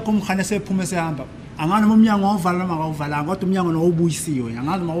emveni kwalokho umkhane sephuma sehamba angani umnyango wawuvala noma akawuvalanga kodwa umnyango nowubuyisiwe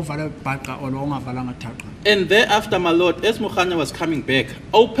angazi uma uvala bhaqa or ongavalanga thaqa. And thereafter, my lord, as Mokhane was coming back,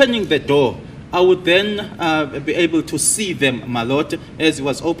 opening the door, I would then be able to see them, my lord, as he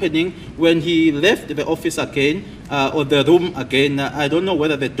was opening. When he left the office again, or the room again, I don't know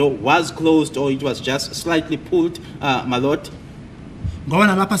whether the door was closed or it was just slightly pulled, my lord. Ngoba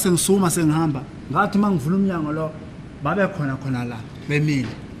nalapha sengisuma sengihamba ngathi mangivula umnyango lo babe khona la bemile.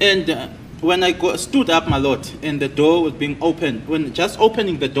 And when I stood up, my lord, and the door was being opened, when just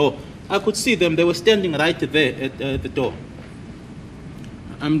opening the door, I could see them. They were standing right there at the door.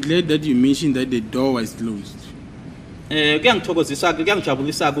 I'm glad that you mentioned that the door was closed. Kuyangithokozisa ke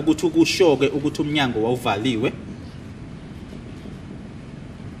kuyangijabulisa ukuthi ukusho ke ukuthi umnyango wawuvaliwe.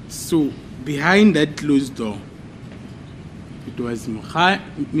 So behind that closed door, it was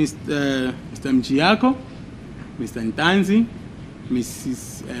Mr. Mjiyako, Mr. Ntanzi,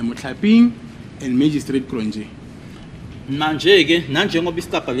 Mrs. Motlaping, and Magistrate Kronje. manje ke nanjengoba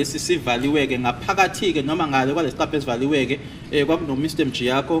isiqapha lesi sivaliwe ke ngaphakathi ke noma ngale kwalesiqapha esivaliwe ke kwakuno Mr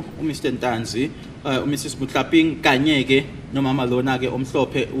Mjiyako, uMr Ntanzi, uMrs Butlaping kanye ke nomama lona ke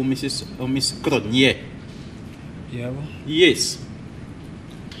omhlophe uMrs Cronje. Yebo. Yes.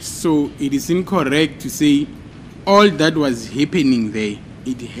 So it is incorrect to say all that was happening there,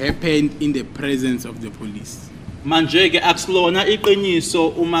 it happened in the presence of the police. Manje ke akusilona iqiniso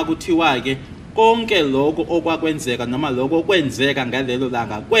uma kuthiwa ke konke lokho okwakwenzeka noma lokho kwenzeka ngalelo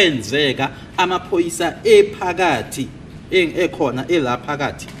langa kwenzeka amaphoyisa ephakathi ekhona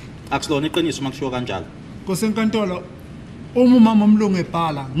elaphakathi. Akusilona iqiniso makushiwo kanjalo. Kosenkantolo umama omlungu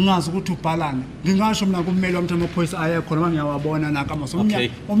ebhala ngingazi ukuthi ubhalana ngingasho mina kumele wamthe amaphoyisa ayakhona ngiyawabona nakamaso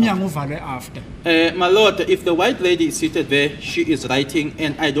umnyango uvale after. My lord, if the white lady is seated there, she is writing,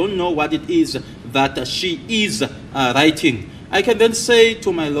 and I don't know what it is that she is writing. I can then say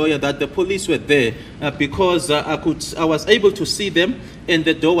to my lawyer that the police were there because I was able to see them, and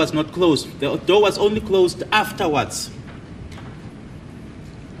the door was not closed. The door was only closed afterwards.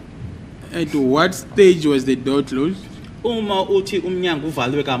 At what stage was the door closed? Uma uthi umnyango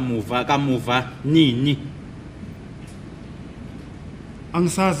uvalwe kamuva nini?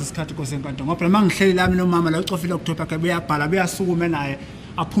 Angisazi isikhathi kosenkantolo ngoba mangihleli lami nomama la ucofile ukuthopa ke beyabhala beyasukume naye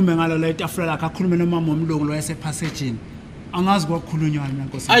aphume ngalo la etafula lakhe akhulume nomama omlungu lo yasepassagini. Angazi kwakhulunywa mina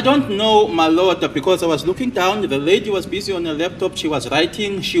kosenkantolo. I don't know, my lord, because I was looking down. The lady was busy on her laptop. She was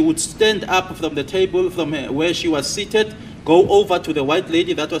writing. She would stand up from the table from where she was seated, go over to the white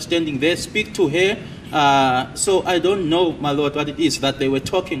lady that was standing there, speak to her. So I don't know, my lord, what it is that they were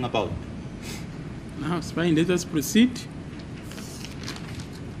talking about. Now, it's fine. Let us proceed.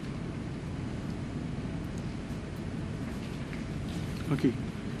 Okay.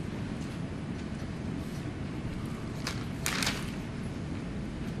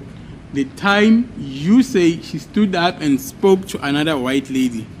 The time you say she stood up and spoke to another white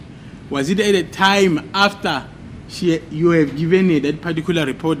lady, was it at a time after you have given her that particular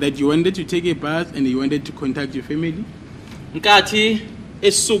report that you wanted to take a bath and you wanted to contact your family? Nkathi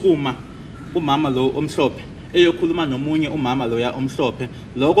esukuma umama lo omhlophe eyokhuluma nomunye umama lo ya omhlophe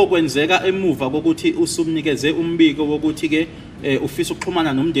lokho kwenzeka emuva kokuthi usumnikeze umbiko wokuthi ke ufisa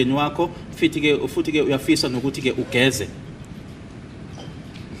ukuxhumana nomndeni wakho futhi ke uyafisa nokuthi ke ugeze.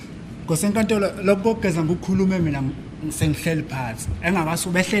 Kosenkantolo lokho kugeza ngokukhuluma mina ngisengihleli phansi engakasu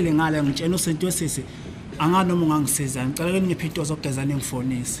behlele ngale ngitshena uSento sisi anganoma ungangisiza ngicela ngiphi into zokugeza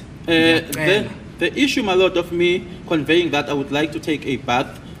ningifonise. The issue, my lord, of me conveying that I would like to take a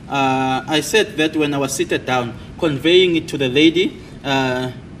bath, I said that when I was seated down, conveying it to the lady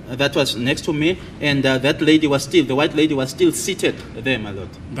that was next to me, and that lady was still, the white lady was still seated there, my lord.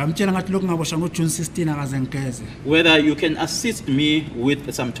 Whether you can assist me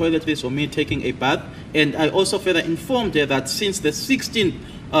with some toiletries or me taking a bath, and I also further informed her that since the 16th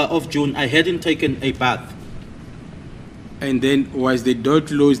of June, I hadn't taken a bath. And then was the door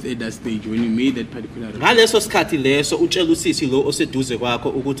closed at that stage when you made that particular report? Ngaleso sikhathi leso utshela usisi lo oseduze kwakho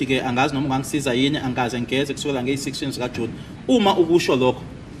ukuthi ke angazi noma ungangisiza yini angaze ngeze kusukela nge-16 zika June. Uma ukusho lokho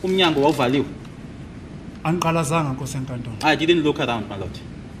umnyango wawuvaliwe. Angiqalazanga kosenkantolo. I didn't look around, my lord.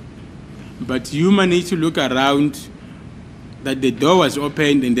 But you managed to look around that the door was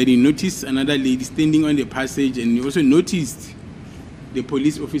opened, and then you noticed another lady standing on the passage, and you also noticed the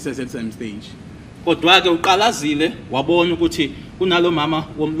police officers at some stage. Kodwa ke uqalazile wabona ukuthi kunalo mama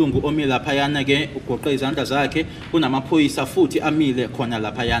womlungu omile lapha yana ke ugoqe izandla zakhe kunamaphoyisa futhi amile khona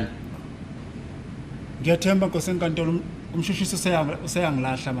lapha yana. Ngiyathemba kosenkantolo umshushisi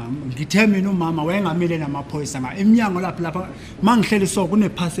useyangilahla mama. Ngithe mina umama wayengamile namaphoyisa eminyango lapha mangihleli so kune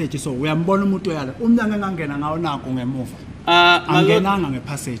passage so uyambona umuntu oyala umnyango engangena ngawo nako ngemuva.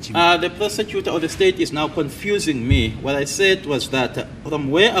 The prosecutor of the state is now confusing me. What I said was that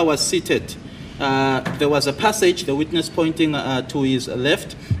from where I was seated, there was a passage, the witness pointing to his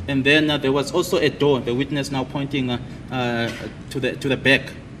left, and then there was also a door, the witness now pointing to the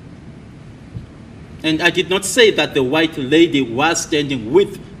back. And I did not say that the white lady was standing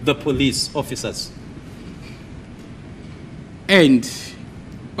with the police officers. And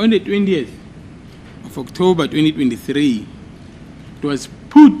on the 20th of October 2023, it was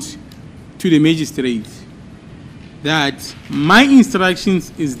put to the magistrate that my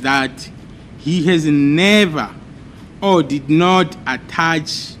instructions is that he has never or did not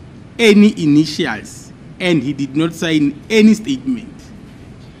attach any initials and he did not sign any statement.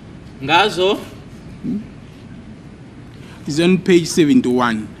 Ngazo? It's on page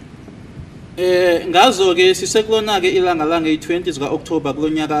 71. Ngazo ke sisekulona ke ilanga langa i-20 zika October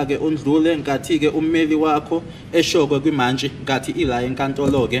kulonyaka ke ondlule ngathi ke ummeli wakho eshoko kwimanje ngathi ila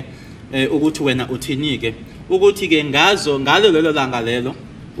enkantolo ke ukuthi wena uthini ke ukuthi ke ngazo ngalo lelo langa lelo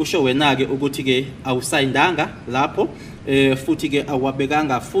usho wena ke ukuthi ke awusayindanga lapho futhi ke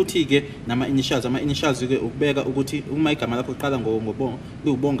awabekanga futhi ke nama initials ke ukubeka ukuthi uma igama lakho liqala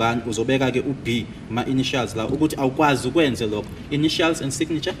ngobongani uzobeka ke uB ama initials la ukuthi awukwazi ukwenze lokho initials and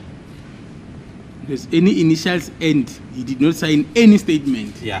signature. There's any initials and he did not sign any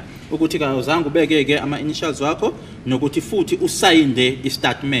statement. Yeah, ukuthi ka uzange ubeke ke ama initials wakho nokuthi futhi usayinde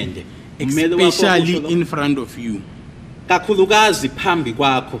istatement especially in front of you. Kakhulukazi phambi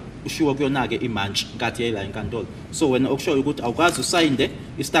kwakho ushiwa kuyona ke imantshi ngathi yayila inkantolo so wena okushoyo ukuthi awukazi usayinde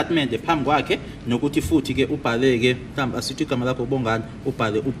istatement phambi kwakhe nokuthi futhi ke ubhale ke mhlawumbe asithi igama lakho ubongani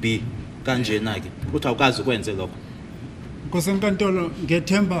ubhale uB kanjena ke uthi awukazi ukwenze lokho. Nkosenkantolo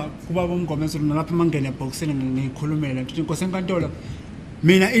ngethemba kuba bomngomezulu nalapha mangene eboxini ngikhulumela ngithi nkosenkantolo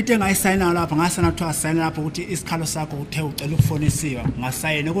mina into engayisayina lapha ngasana kuthiwa sayina lapha ukuthi isikhalo sakho uthe ucela ukufonisiwa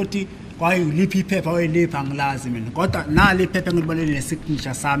ngasayina ukuthi kwayiliphi iphepha oyilipha angilazi mina kodwa nali iphepha ngilibonile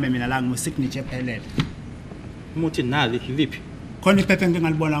nesignature sami mina la ngisignature ephelele umuthi nali iliphi khona iphepha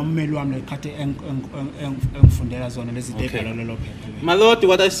ngingalibona ummeli wami lekhathi engifundela zona lezi phepha lolo phepha. My lord,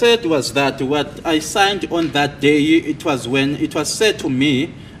 what I said was that what I signed on that day, it was when it was said to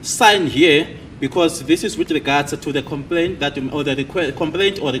me, sign here, because this is with regards to the complaint that or the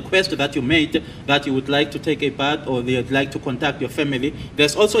complaint or request that you made that you would like to take a bath or you'd like to contact your family.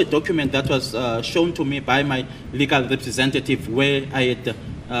 There's also a document that was shown to me by my legal representative where I had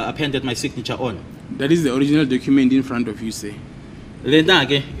appended my signature on. That is the original document in front of you, say. Lena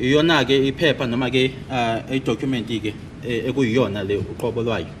ke iyona ke iphepha noma ke document ke ekuyiyona le uqobo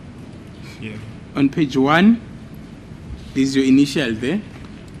lwayo. Yeah. On page 1 is your initial there.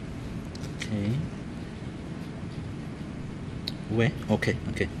 Okay. Where? Okay.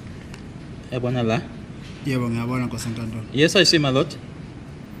 Ebona la? Yebo ngiyabona nkosenkantolo. Yes, I see, my lord.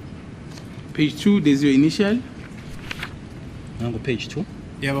 Page 2 there's your initial. Nango page 2.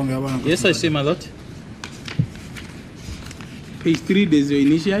 Yebo ngiyabona. Yes, I see, my lord. Page 3 there's your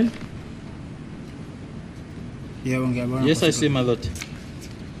initial. Yebo ngiyabona. Yes, I see, my lord.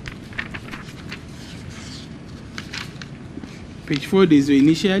 Page 4 there's your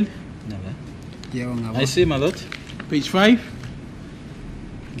initial. Yebo ngiyabona. I see, my lord. Page 5.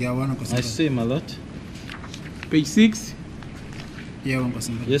 Ngiyabona nkosenkantolo. I see, my lord. Page 6. Yebo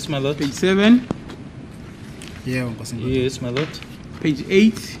nkosenkantolo. Yes, my lord. Page 7. Yebo nkosenkantolo. Yes, my lord. Page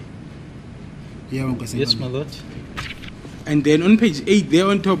 8. Yebo nkosenkantolo. Yes, my lord. And then on page 8 there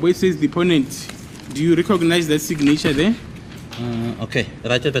on top where it says deponent, do you recognize that signature there? Okay,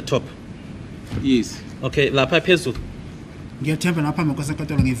 right at the top. Yes. Okay, lapha phezulu. Ngiyathemba lapha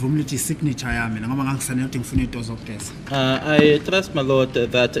nkosenkantolo ngivumile ukuthi signature yami ngoba ngangisanele ukuthi ngifuna into zokugeza. I trust, my lord,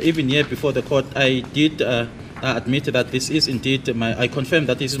 that even here before the court I did admit that this is indeed I confirm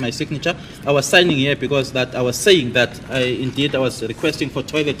that this is my signature. I was signing here because that I was saying that I was requesting for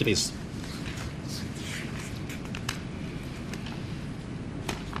toiletries.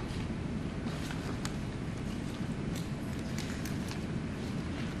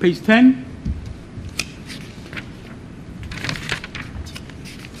 Page 10.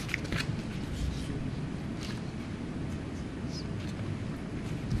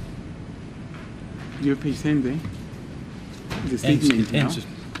 Your page 10 there? The statement now.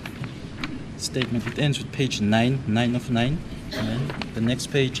 Statement. It ends with page 9 of 9. And then the next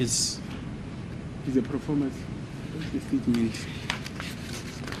page is the performance. The statement.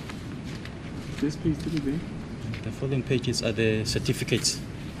 Just page 3 there. The following pages are the certificates.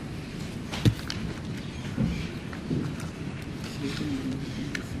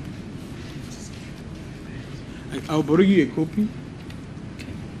 I'll borrow you a copy.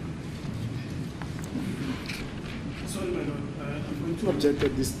 Sorry, my lord. I'm going to object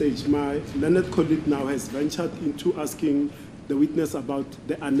at this stage. My learned colleague now has ventured into asking the witness about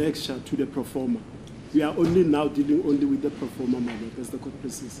the annexure to the pro forma. We are only now dealing only with the pro forma, my lord, as the court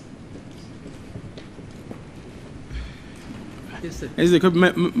proceeds. Yes, sir. As the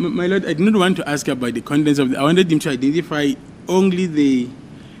my lord, I did not want to ask about the contents of I wanted him to identify only the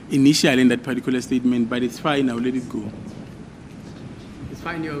initial in that particular statement, but it's fine, I'll let it go. It's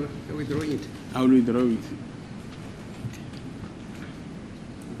fine, you're withdrawing it. I'll withdraw it.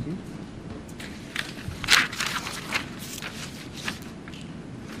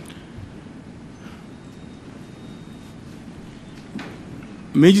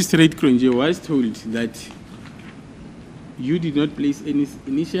 Magistrate Kronje was told that you did not place any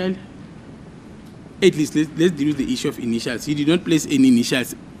initial. At least let's deal with the issue of initials. You did not place any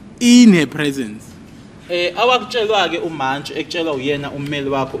initials in her presence. Awakutshelwa ke umantshi ekutshelwa uyena ummeli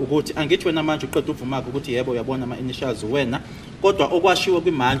wakho ukuthi angithi wena manje uqeda uvuma ukuthi yebo uyabona ama initials wena kodwa okwashiwo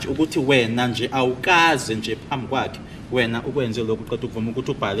kwimanje ukuthi wena nje awukaze nje phambi kwakhe wena ukwenze lokhu uqeda ukuvuma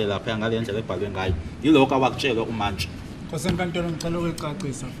ukuthi ubhale lapha ngale ndlela ebhalwe ngayo yiloko awakutshelwe umanje. Nkosi enkantolo ngicela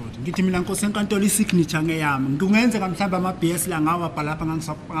ukucacisa futhi ngithi mina Nkosi enkantolo isignature ngeyami ngingenzeka mhlawumbe ama-BS la ngawa bhala lapha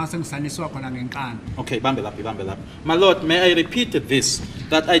ngangisengisaniswa khona ngenkani. Okay, bambe lapha. My Lord, may I repeat this,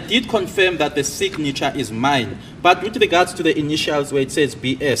 that I did confirm that the signature is mine, but with regards to the initials where it says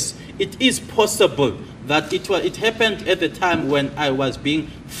BS, it is possible that it happened at the time when I was being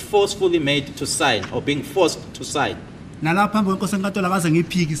forcefully made to sign or being forced to sign. Nalapha phambi kwenkosi enkantolo akaze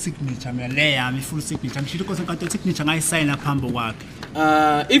ngiphike isignature mina le yami full signature ngishilo inkosi enkantolo signature ngayisayina phambi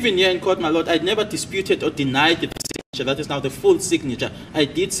kwakhe. Even here in court, my Lord, I never disputed or denied the signature. That is now the full signature. I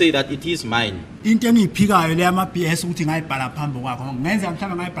did say that it is mine. Into engiyiphikayo le yama-BS ukuthi ngayibhala phambi kwakho ngenza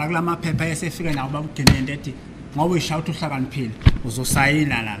mhlawumbe ngayibhala kula maphepha esefike nawo bakudenende ethi ngoba uyishawa ukuthi uhlakaniphile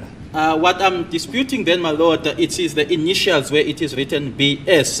uzosayina lala. What I'm disputing then, my Lord, it is the initials where it is written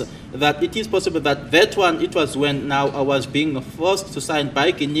BS. That it is possible that one, it was when now I was being forced to sign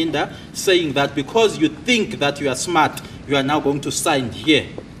by Gininda, saying that because you think that you are smart, you are now going to sign here.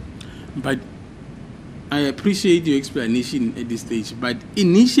 But I appreciate your explanation at this stage. But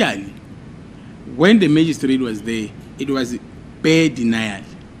initially, when the magistrate was there, it was bare denial.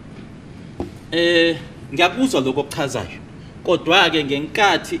 Ngiyakuzwa lokho okuchazayo. Kodwa ke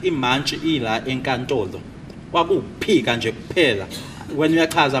ngenkathi imantshi ila enkantolo kwakuphika nje kuphela wena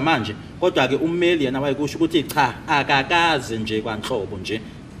uyachaza manje kodwa ke ummeli yena wayekusho ukuthi cha akakaze nje kwanhlobo nje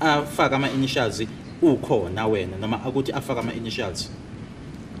afaka ama initials ukhona wena noma ukuthi afaka ama initials.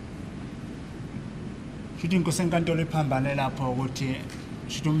 Futhi inkosi enkantolo iphambane lapho ukuthi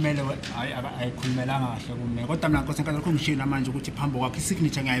futhi ummeli ayikhulumelanga kahle kumina kodwa mina inkosi enkantolo kungishilo manje ukuthi phambi kwakhe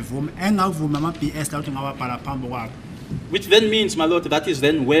isignature ngiyayivuma engavuma ama-BS la ukuthi ngawabhala phambi kwakhe. Which then means, my Lord, that is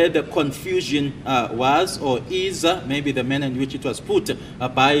then where the confusion was or is, maybe the manner in which it was put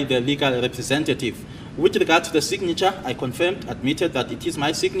by the legal representative. With regard to the signature, I confirmed, admitted that it is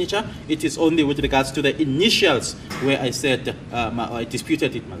my signature. It is only with regards to the initials where I said, I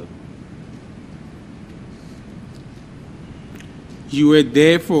disputed it, my Lord. You were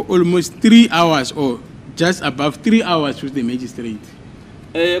there for almost 3 hours or just above 3 hours with the magistrate.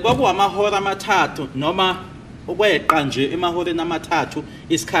 Kwakuwamahora amathathu noma okweqa nje emahoreni amathathu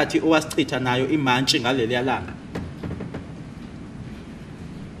isikhathi owasichitha nayo imantshi ngaleli yalanga.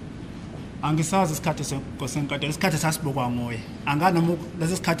 Angisazi isikhathi senkantolo isikhathi sasibokwa nguye anganoma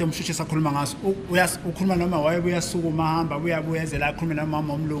lesi sikhathi omshushe sakhuluma ngaso ukhuluma noma wayebuya sukuma hamba buya ezela akhuluma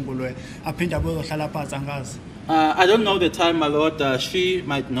nomama omlungu lo aphinda abuyohlala phansi angazi. I don't know the time, my Lord. She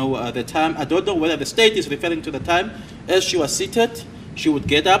might know the time. I don't know whether the state is referring to the time. As she was seated, she would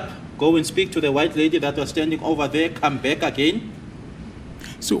get up, go and speak to the white lady that was standing over there, come back again.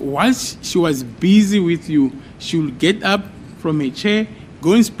 So once she was busy with you, she would get up from her chair,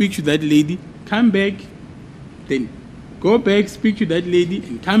 go and speak to that lady, come back, then go back, speak to that lady,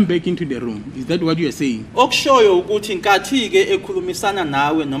 and come back into the room. Is that what you are saying? Okushoyo ukuthi nkathi ke ekhulumisana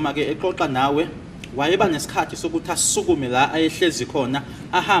nawe noma ke exoxa nawe wayeba nesikhathi sokuthi asukume la ayehlezi khona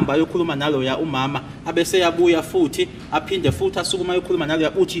ahamba ayokhuluma naloya umama abese yabuya futhi aphinde futhi asukuma ayokhuluma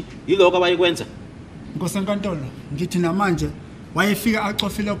naloya uthi yiloko abayekwenza. Nkosi enkantolo ngithi namanje wayefika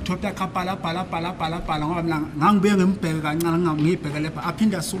acofile ukuthola kapala bhala ngoba mina ngangibuye ngimbheke kancane ngibheke lapha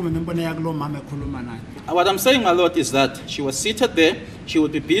aphinde asukume ngembone yakulo mama ekhuluma naye. What I'm saying, my Lord, is that she was seated there, she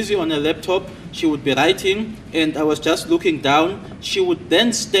would be busy on her laptop, she would be writing, and I was just looking down. She would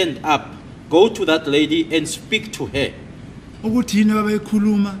then stand up, go to that lady and speak to her.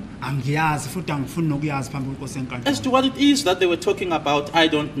 As to what it is that they were talking about, I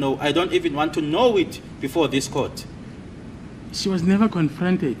don't know. I don't even want to know it before this court. She was never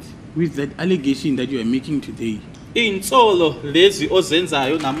confronted with that allegation that you are making today. Insolo lezi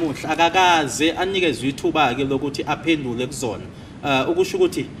ozenzayo namuhla akakaze anikezwe ithuba ke lokuthi aphendule kuzona. Ukusho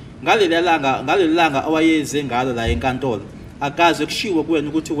ukuthi ngaleli langa awayeze ngalo la enkantolo. Akaze kushiwo kuwena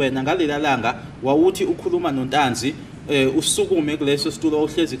ukuthi wena ngaleli langa wawuthi ukhuluma noNtanzi usukume kuleso situlo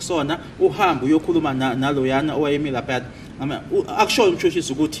ohlezi kusona uhamba uyokhuluma naloyana owayemi lapha. Akusho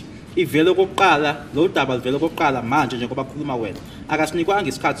umshushisi ukuthi ivele kokuqala lo daba livele kokuqala manje njengoba khuluma wena akasinikwa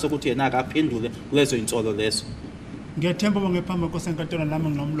ngesikhathi sokuthi yena akaphendule kulezo insolo lezo. I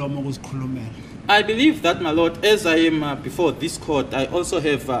believe that, my Lord, as I am before this court, I also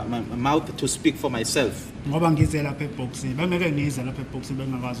have my mouth to speak for myself.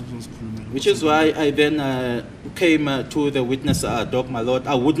 Which is why I then came to the witness dock, my Lord.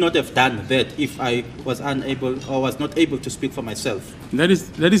 I would not have done that if I was unable or was not able to speak for myself. That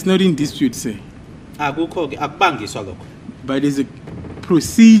is not in dispute, sir. But there's a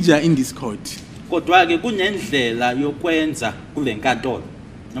procedure in this court. kodwa ke kunendlela yokwenza kule nkantolo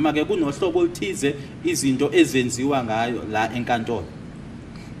noma ke kunohlobo oluthize izinto ezenziwa ngayo la enkantolo.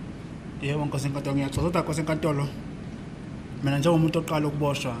 Yebo Nkosi enkantolo ngiyaxoxa kodwa Nkosi enkantolo mina njengomuntu oqala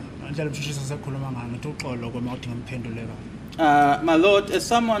ukuboshwa indlela emshushisa sekhuluma ngayo ngithi uxolo kwema uthi ngimphenduleka. My Lord, as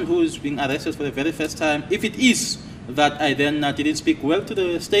someone who is being arrested for the very first time, if it is that I then didn't speak well to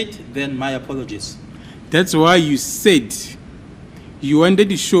the state, then my apologies. That's why you said you wanted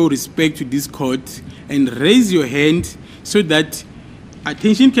to show respect to this court and raise your hand so that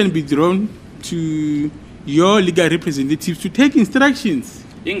attention can be drawn to your legal representatives to take instructions.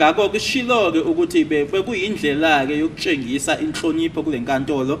 Ingakho kushilo ke ukuthi bekuyindlela ke yokutshengisa inhlonipho kule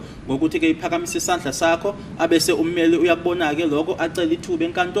nkantolo ngokuthi ke iphakamisa isandla sakho abese ummeli uyakubona ke lokho acela ithuba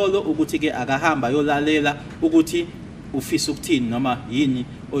enkantolo ukuthi ke akahamba yolalela ukuthi ufisa ukuthini noma yini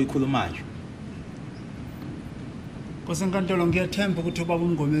oyikhulumayo. Nkosi enkantolo ngiyathemba ukuthi ubaba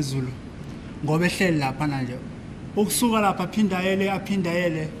uMngomezulu ngoba ehleli lapha manje ukusuka lapha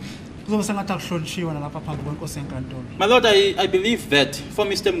aphindayele kuzobe sengathi akuhlonitshiwe nalapha phambi kwenkosi enkantolo. My Lord, I believe that for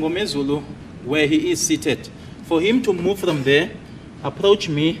Mr. Mngomezulu, where he is seated, for him to move from there, approach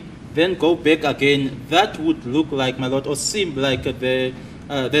me, then go back again, that would look like, my Lord, or seem like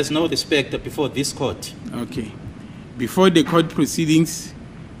there's no respect before this court. Okay. Before the court proceedings,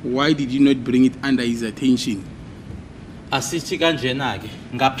 why did you not bring it under his attention? Asithi kanjena ke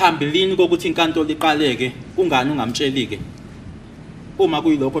ngaphambilini kokuthi inkantolo iqaleke ungani ungamtsheli ke uma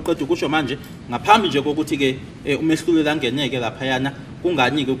kuyilokho qedwe kusho manje ngaphambi nje kokuthi ke umehlulela ngeneke lapha yana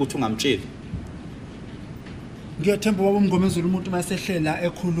kungani ke ukuthi ungamtsheli. Ngiyathemba ubaba uMngomezulu umuntu masehlela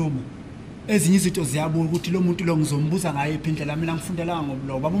ekhuluma ezinye izinto ziyabuka ukuthi lo muntu lo ngizombuza ngaye iphindlela mina ngifundelanga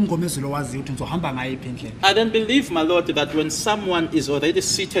ngobulo baba uMngomezulu wazi ukuthi ngizohamba ngaye iphindlela. I don't believe, my Lord, that when someone is already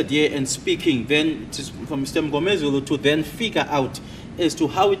seated here and speaking, then it is for Mr. Mngomezulu to then figure out as to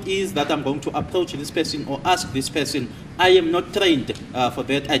how it is that I'm going to approach this person or ask this person. I am not trained for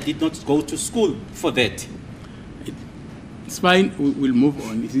that. I did not go to school for that. It's fine, we'll move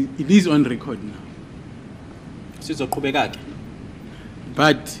on. It is on record now.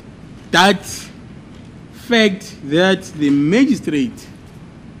 But that fact that the magistrate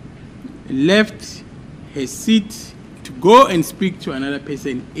left her seat to go and speak to another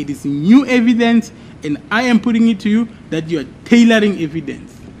person, it is new evidence, and I am putting it to you that you are tailoring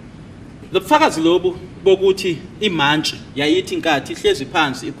evidence. The bufakazi lobu bokuthi imantshi yayithi inkathi ihlezi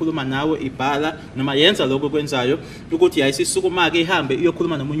phansi ikhuluma nawe ibhala noma yenza lokho kwenzayo ukuthi yayisisukuma ke ihambe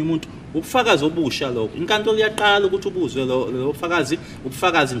iyokhuluma nomunye umuntu ubufakazi obusha lokho inkantolo iyaqala ukuthi ubuzwe lo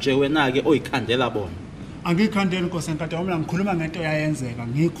ubufakazi nje wena ke oyikhandela bona. Angikhandela Nkosi enkantolo mina ngikhuluma ngento yayenzeka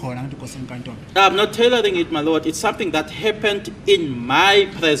ngikhona ngento Nkosi enkantolo. I'm not tailoring it, my Lord. It's something that happened in my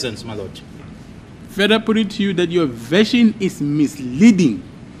presence, my Lord. Further put it to you that your version is misleading.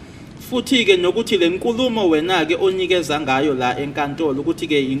 Futhi ke nokuthi le nkulumo wena ke onikeza ngayo la enkantolo ukuthi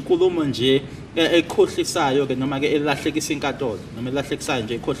ke inkulumo nje ekhohlisayo ke noma ke elahlekisa inkantolo noma elahlekisayo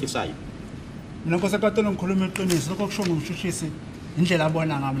nje ekhohlisayo. Mina Nkosi enkantolo ngikhuluma iqiniso lokho kusho ngumshushisi indlela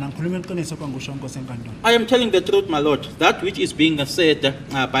abona ngami mina ngikhuluma iqiniso kwangisho Nkosi enkantolo. I am telling the truth, my Lord. That which is being said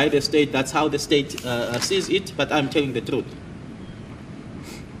by the state, that's how the state sees it, but I'm telling the truth.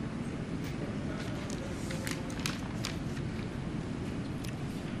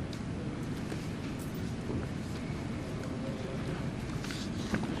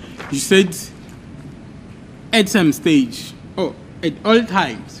 You said at some stage, at all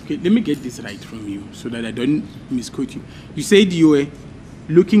times, okay, let me get this right from you so that I don't misquote you. You said you were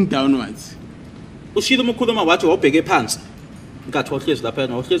looking downwards. Ushilo mukhuluma wathi wawubheke phansi. Inkathi ohlezi lapha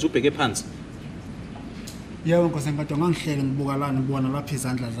yena ohlezi ubheke phansi. Yebo Nkosi enkantolo ngangihlele ngibuka ngibona lapha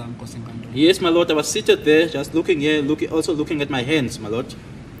izandla zami Nkosi enkantolo. Yes, my Lord, I was seated there just looking here, also looking at my hands, my Lord.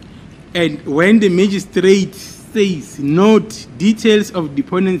 And when the magistrate says, note details of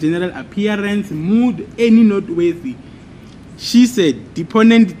deponent general appearance, mood, any noteworthy, she said,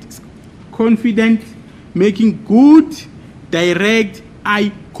 deponent is confident, making good, direct eye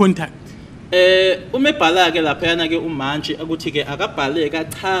contact. Umebhala ke lapha yana ke umantshi ukuthi ke akabhaleke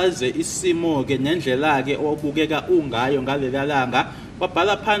achaze isimo ke nendlela ke obukeka ungayo ngalela langa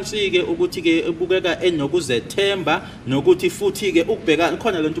wabhala phansi ke ukuthi ke ubukeka enokuzethemba nokuthi futhi ke ukubheka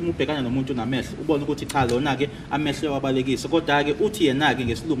khona lento umubhekana nomuntu namehlo ubona ukuthi cha lona ke amehlo wabalekisa kodwa ke uthi yena ke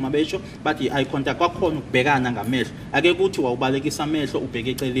ngesilungu mabesho bathi eye contact kwakhona ukubhekana ngamehlo ake kuthi wawubalekisa amehlo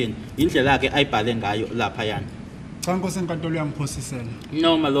ubheke eceleni indlela ke ayibhale ngayo lapha yana. Cha Nkosi enkantolo yangiphosisela.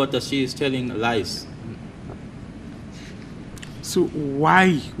 No, my Lord, that she is telling lies. So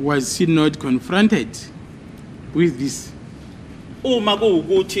why was she not confronted with this? Uma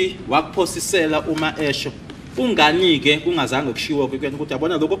kuwukuthi wakuphosisela uma esho kungani-ke kungazange kushiwo kuyena ukuthi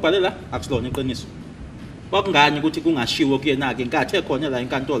yabona lokho okubhale la akusilona iqiniso? Kwakungani ukuthi kungashiwo kuyena-ke nkathi ekhona la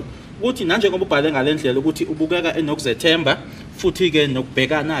enkantolo ukuthi nanjengoba ubhale ngale ndlela ukuthi ubukeka enokuzethemba futhi-ke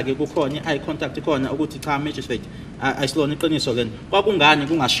nokubhekana-ke kukhona i-eye contact khona ukuthi cha magistrate ayisilona iqiniso lena, kwakungani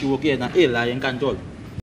kungashiwo kuyena la enkantolo?